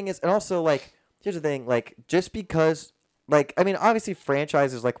 and that's the thing is, and also like, here's the thing, like, just because, like, I mean, obviously,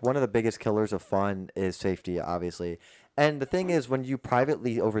 franchises like one of the biggest killers of fun is safety, obviously. And the thing is, when you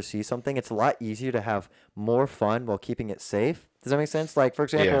privately oversee something, it's a lot easier to have more fun while keeping it safe. Does that make sense? Like, for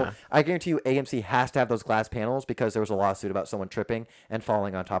example, Yeah. I guarantee you AMC has to have those glass panels because there was a lawsuit about someone tripping and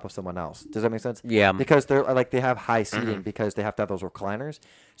falling on top of someone else. Does that make sense? Yeah. Because they're like they have high seating because they have to have those recliners.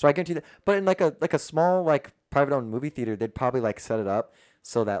 So I guarantee that. But in like a small like private owned movie theater, they'd probably like set it up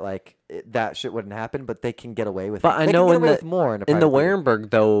so that like that shit wouldn't happen, but they can get away with. But I they know can get in away the with more in, a in the private theater. Warenberg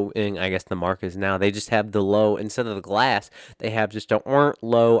though, in I guess the Marcus now, they just have the low instead of the glass. They have just a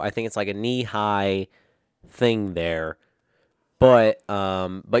low. I think it's like a knee high thing there. But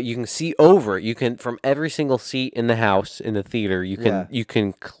you can see over it. You can from every single seat in the house in the theater. Yeah. You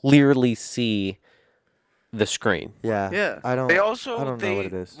can clearly see the screen. Yeah. Yeah. I don't. They also I don't know what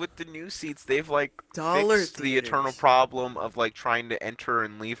it is. with the new seats they've like Dollar fixed the eternal theaters. problem of like trying to enter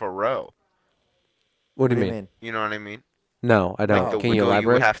and leave a row. What do you mean? You know what I mean? No, I Like don't. the Can you wiggle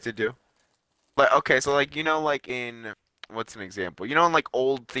elaborate? would have to do. Like okay, so like you know like in what's an example? You know in like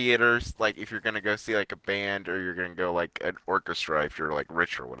old theaters, like if you're gonna go see like a band or you're gonna go like an orchestra if you're like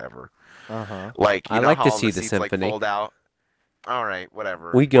rich or whatever. Uh huh. Like you I know like how to all see the the seats symphony. like fold out. All right,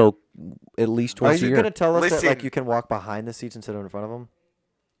 whatever. We go at least Are twice a you year. gonna tell us that like Listen. you can walk behind the seats instead of in front of them?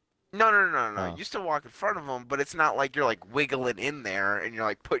 No. Oh. You still walk in front of them, but it's not like you're like wiggling in there and you're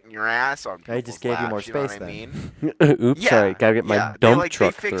like putting your ass on. They just gave you more laps, you know space what I then. mean? Oops, sorry, gotta get my yeah. dump they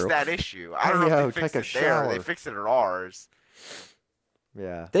truck fixed through. that issue. I don't know Yo, if they take fixed a it there. They shower. fixed it at ours.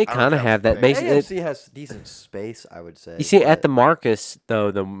 Yeah. They I don't kind of know. have that. They- Basically, AFC has decent space, I would say. you see, at but- the Marcus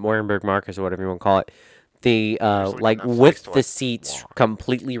though, the Warenberg Marcus or whatever you want to call it, the There's, like, like enough with space to, the like, seats walk.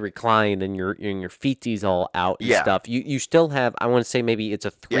 completely reclined and your feeties all out and Yeah. stuff. You still have, I want to say maybe it's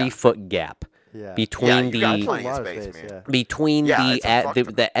a 3 foot gap yeah. between you got the plenty a of lot of space, space, man. yeah. between Yeah, the it's a at fuck the,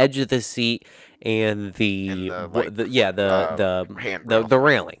 ton. the edge of the seat and the And the, w- like, the yeah the handrail. the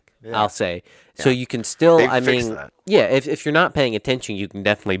railing. Yeah. I'll say. So Yeah. you can still, They've I fixed mean, that. yeah. If you're not paying attention, you can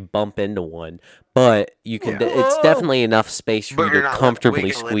definitely bump into one, but you can. Yeah. It's definitely enough space for But you you're to not, like, comfortably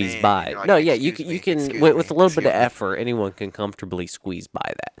wiggling squeeze in, by. and you're like, No, yeah, you "Excuse can. You me, can excuse with a me, little bit of excuse me." effort, anyone can comfortably squeeze by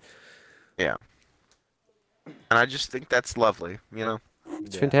that. Yeah. And I just think that's lovely, you know.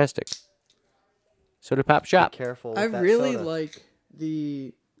 It's Yeah. fantastic. Soda Pop Be Shop. careful. I with that really soda. like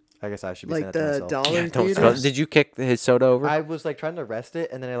the I guess I should be saying like that to the myself. dollar Yeah, don't theaters. did you kick his soda over? I was like trying to rest it,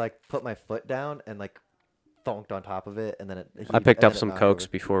 and then I like put my foot down and like thonked on top of it, and then it. I picked and up then it some knocked Cokes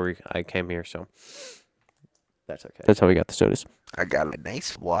over. before I came here, so That's okay. that's how we got the sodas. I got a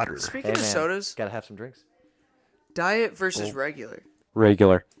nice water. Speaking Hey, of man, sodas, Gotta have some drinks. diet versus Oh. regular.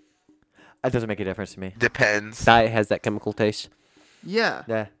 Regular. It doesn't make a difference to me. Depends. Diet has that chemical taste. Yeah.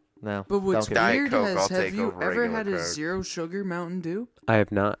 Yeah. No. But what's don't give a- Diet weird Coke, is, I'll have take you over ever regular had a Coke. 0 sugar Mountain Dew? I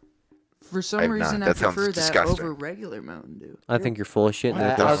have not. For some I've not. reason, I That sounds prefer that disgusting. over regular Mountain Dew. I think you're full of shit. What?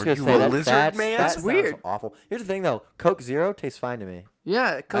 And the I was Are gonna you say a that, lizard, that's, man? that That's sounds weird. awful. Here's the thing though, Coke Zero tastes fine to me.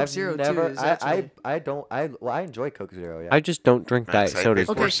 Yeah, Coke I've Zero never, too. Is actually... I don't, well, I enjoy Coke Zero. Yeah. I just don't drink Nice, diet I sodas. think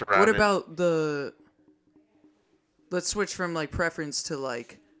Okay, we're what surrounded. about the? Let's switch from like preference to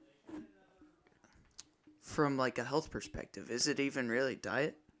like. From like a health perspective, is it even really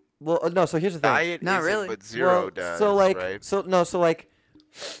diet? well, no. So here's the thing. Diet Not isn't, really. but zero Well, does, So like, right? so like,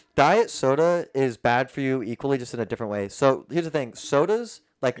 diet soda is bad for you equally, just in a different way. So here's the thing: sodas,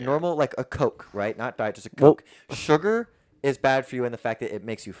 like normal, like a Coke, right? Not diet, just a Well- Coke. Sugar is bad for you in the fact that it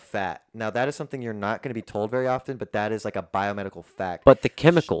makes you fat. Now that is something you're not going to be told very often, but that is like a biomedical fact. But the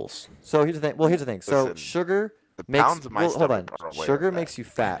chemicals. So here's the thing. Well, here's the thing. So Listen, sugar the makes. pounds of my Well, hold on. stomach are aware Sugar of that. makes you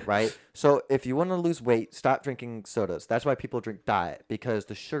fat, right? So if you want to lose weight, stop drinking sodas. That's why people drink diet, because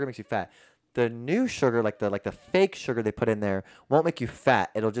the sugar makes you fat. The new sugar, like the fake sugar they put in there, won't make you fat.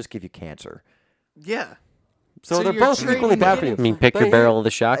 It'll just give you cancer. Yeah. So, So they're you're both trading equally bad for you. it I mean, pick But your barrel of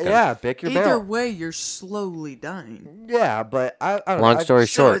the shotgun. Yeah, pick your Either barrel. way, you're slowly dying. Yeah, but I don't know. Long story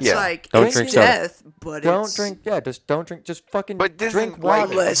So short, it's Yeah. like Don't it's drink soda. death, but Don't it's drink. Yeah, just don't drink. Just fucking But this drink isn't like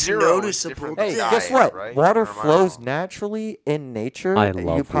water. Less zero is noticeable different than Hey, than guess diet, what? right? Water Or am I flows wrong? naturally in nature. I You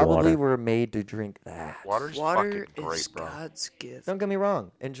love probably water. were made to drink that. Water's water fucking great, is bro. God's gift. Don't get me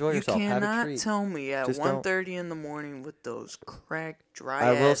wrong. Enjoy You yourself. Have a cannot treat. tell me at Just don't- 1:30 in the morning with those cracked, dry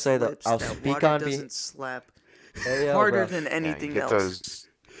I will ass say that lips I'll that speak water on doesn't slap Hey, yo, harder bro. than anything get else. those.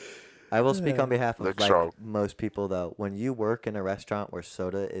 I will speak on behalf of Look like strong. most people though. When you work in a restaurant where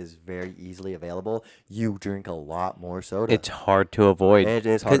soda is very easily available, you drink a lot more soda. It's hard to avoid. It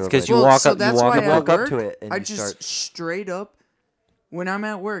is hard to Because avoid. you Well, walk so up, that's you walk why up. at walk up work, to it and I you just start- straight up when I'm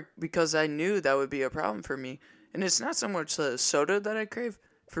at work, because I knew that would be a problem for me. And it's not so much the soda that I crave.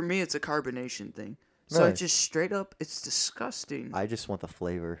 For me, it's a carbonation thing. So I Really? just straight up, it's disgusting. I just want the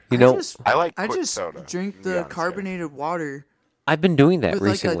flavor. You know, I like I quick just soda. drink to be the honest, carbonated water I've been doing that with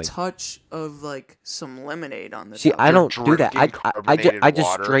recently. like a touch of like some lemonade on the See, top. I You're don't do that. drinking I just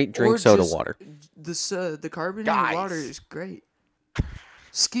carbonated straight drink Or soda just- water. The carbonated Guys. water is great.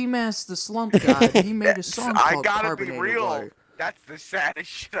 Ski Mask, the slump guy, he made a song I called gotta be Carbonated real. Water. That's the saddest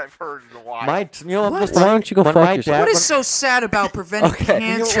shit I've heard in a while. You know, What? listen, Why don't you go when fuck my yourself? dad- What is when- so sad about preventing Okay.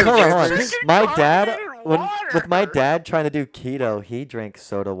 cancer? Hold on, hold on. Rivers? Drinking My dad, carbonated with my water. dad trying to do keto, he drinks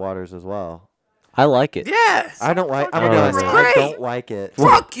soda waters as well. I like it. Yeah. I don't like. I'm fucking gonna be honest. great. I don't like it.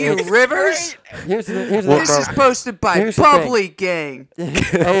 Fuck you, It's- Rivers. Here's the thing, This is bro. posted by Here's the thing. Bubbly Gang.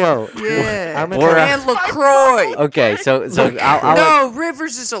 Hey yo. Yeah. I'm gonna Or, tell you- And LaCroix. Okay, so I'll No,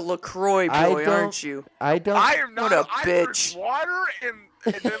 Rivers is a LaCroix I boy, don't- aren't you? I don't. I am not. What a I drink bitch. water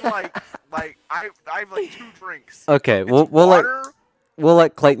and then like I have like 2 drinks. okay, It's we'll water.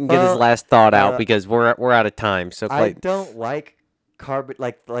 let Clayton get his Well, last thought out uh, because we're out of time. So I Clayton, don't like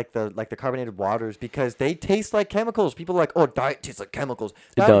like the carbonated waters because they taste like chemicals. People are like, oh, diet tastes like chemicals.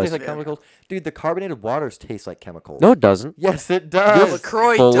 Diet does. tastes like Yeah. chemicals. Dude, the carbonated waters taste like chemicals. no, it doesn't. Yes, it does.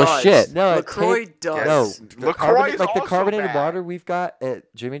 LaCroix full of does. shit. No, it LaCroix ta- does. No, LaCroix is like the also carbonated bad. water we've got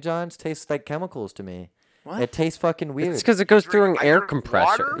at Jimmy John's tastes like chemicals to me. What? It tastes fucking weird. It's because it goes through an Drink air iron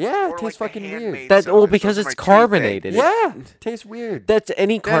compressor. water Yeah, it or, tastes like, the fucking weird. handmade That sodas? because Those are it's my two carbonated. things. Yeah, it tastes weird. That's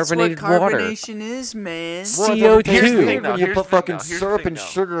any That's what carbonated water. carbonation is, man. Well, it CO2. doesn't taste Here's the weird thing, though. when you Here's put the thing, fucking though. Here's the syrup thing, and though.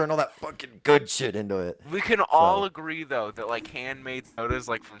 sugar and all that fucking good shit into it. We can all agree though that like handmade sodas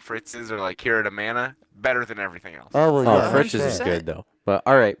like from Fritz's or like here at Amana better than everything else. Oh well, Oh, yeah, Frisch's is 100%. good though. But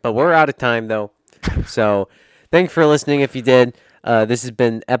all right, but we're out of time though. So, thanks for listening. If you did, this has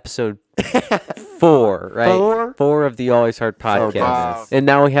been episode 4, right? 4 of the Always Hard podcast. goodness. And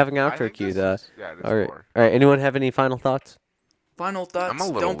now we have an I outro think cue. this is- yeah, this All right, more. all right. Anyone have any final thoughts? Final thoughts. I'm a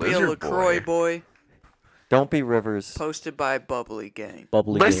little Don't be a lizard LaCroix boy. Don't be Rivers. Posted by Bubbly Gang.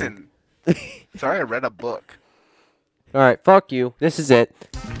 Bubbly Gang. Listen, sorry, I read a book. All right, fuck you. This is it.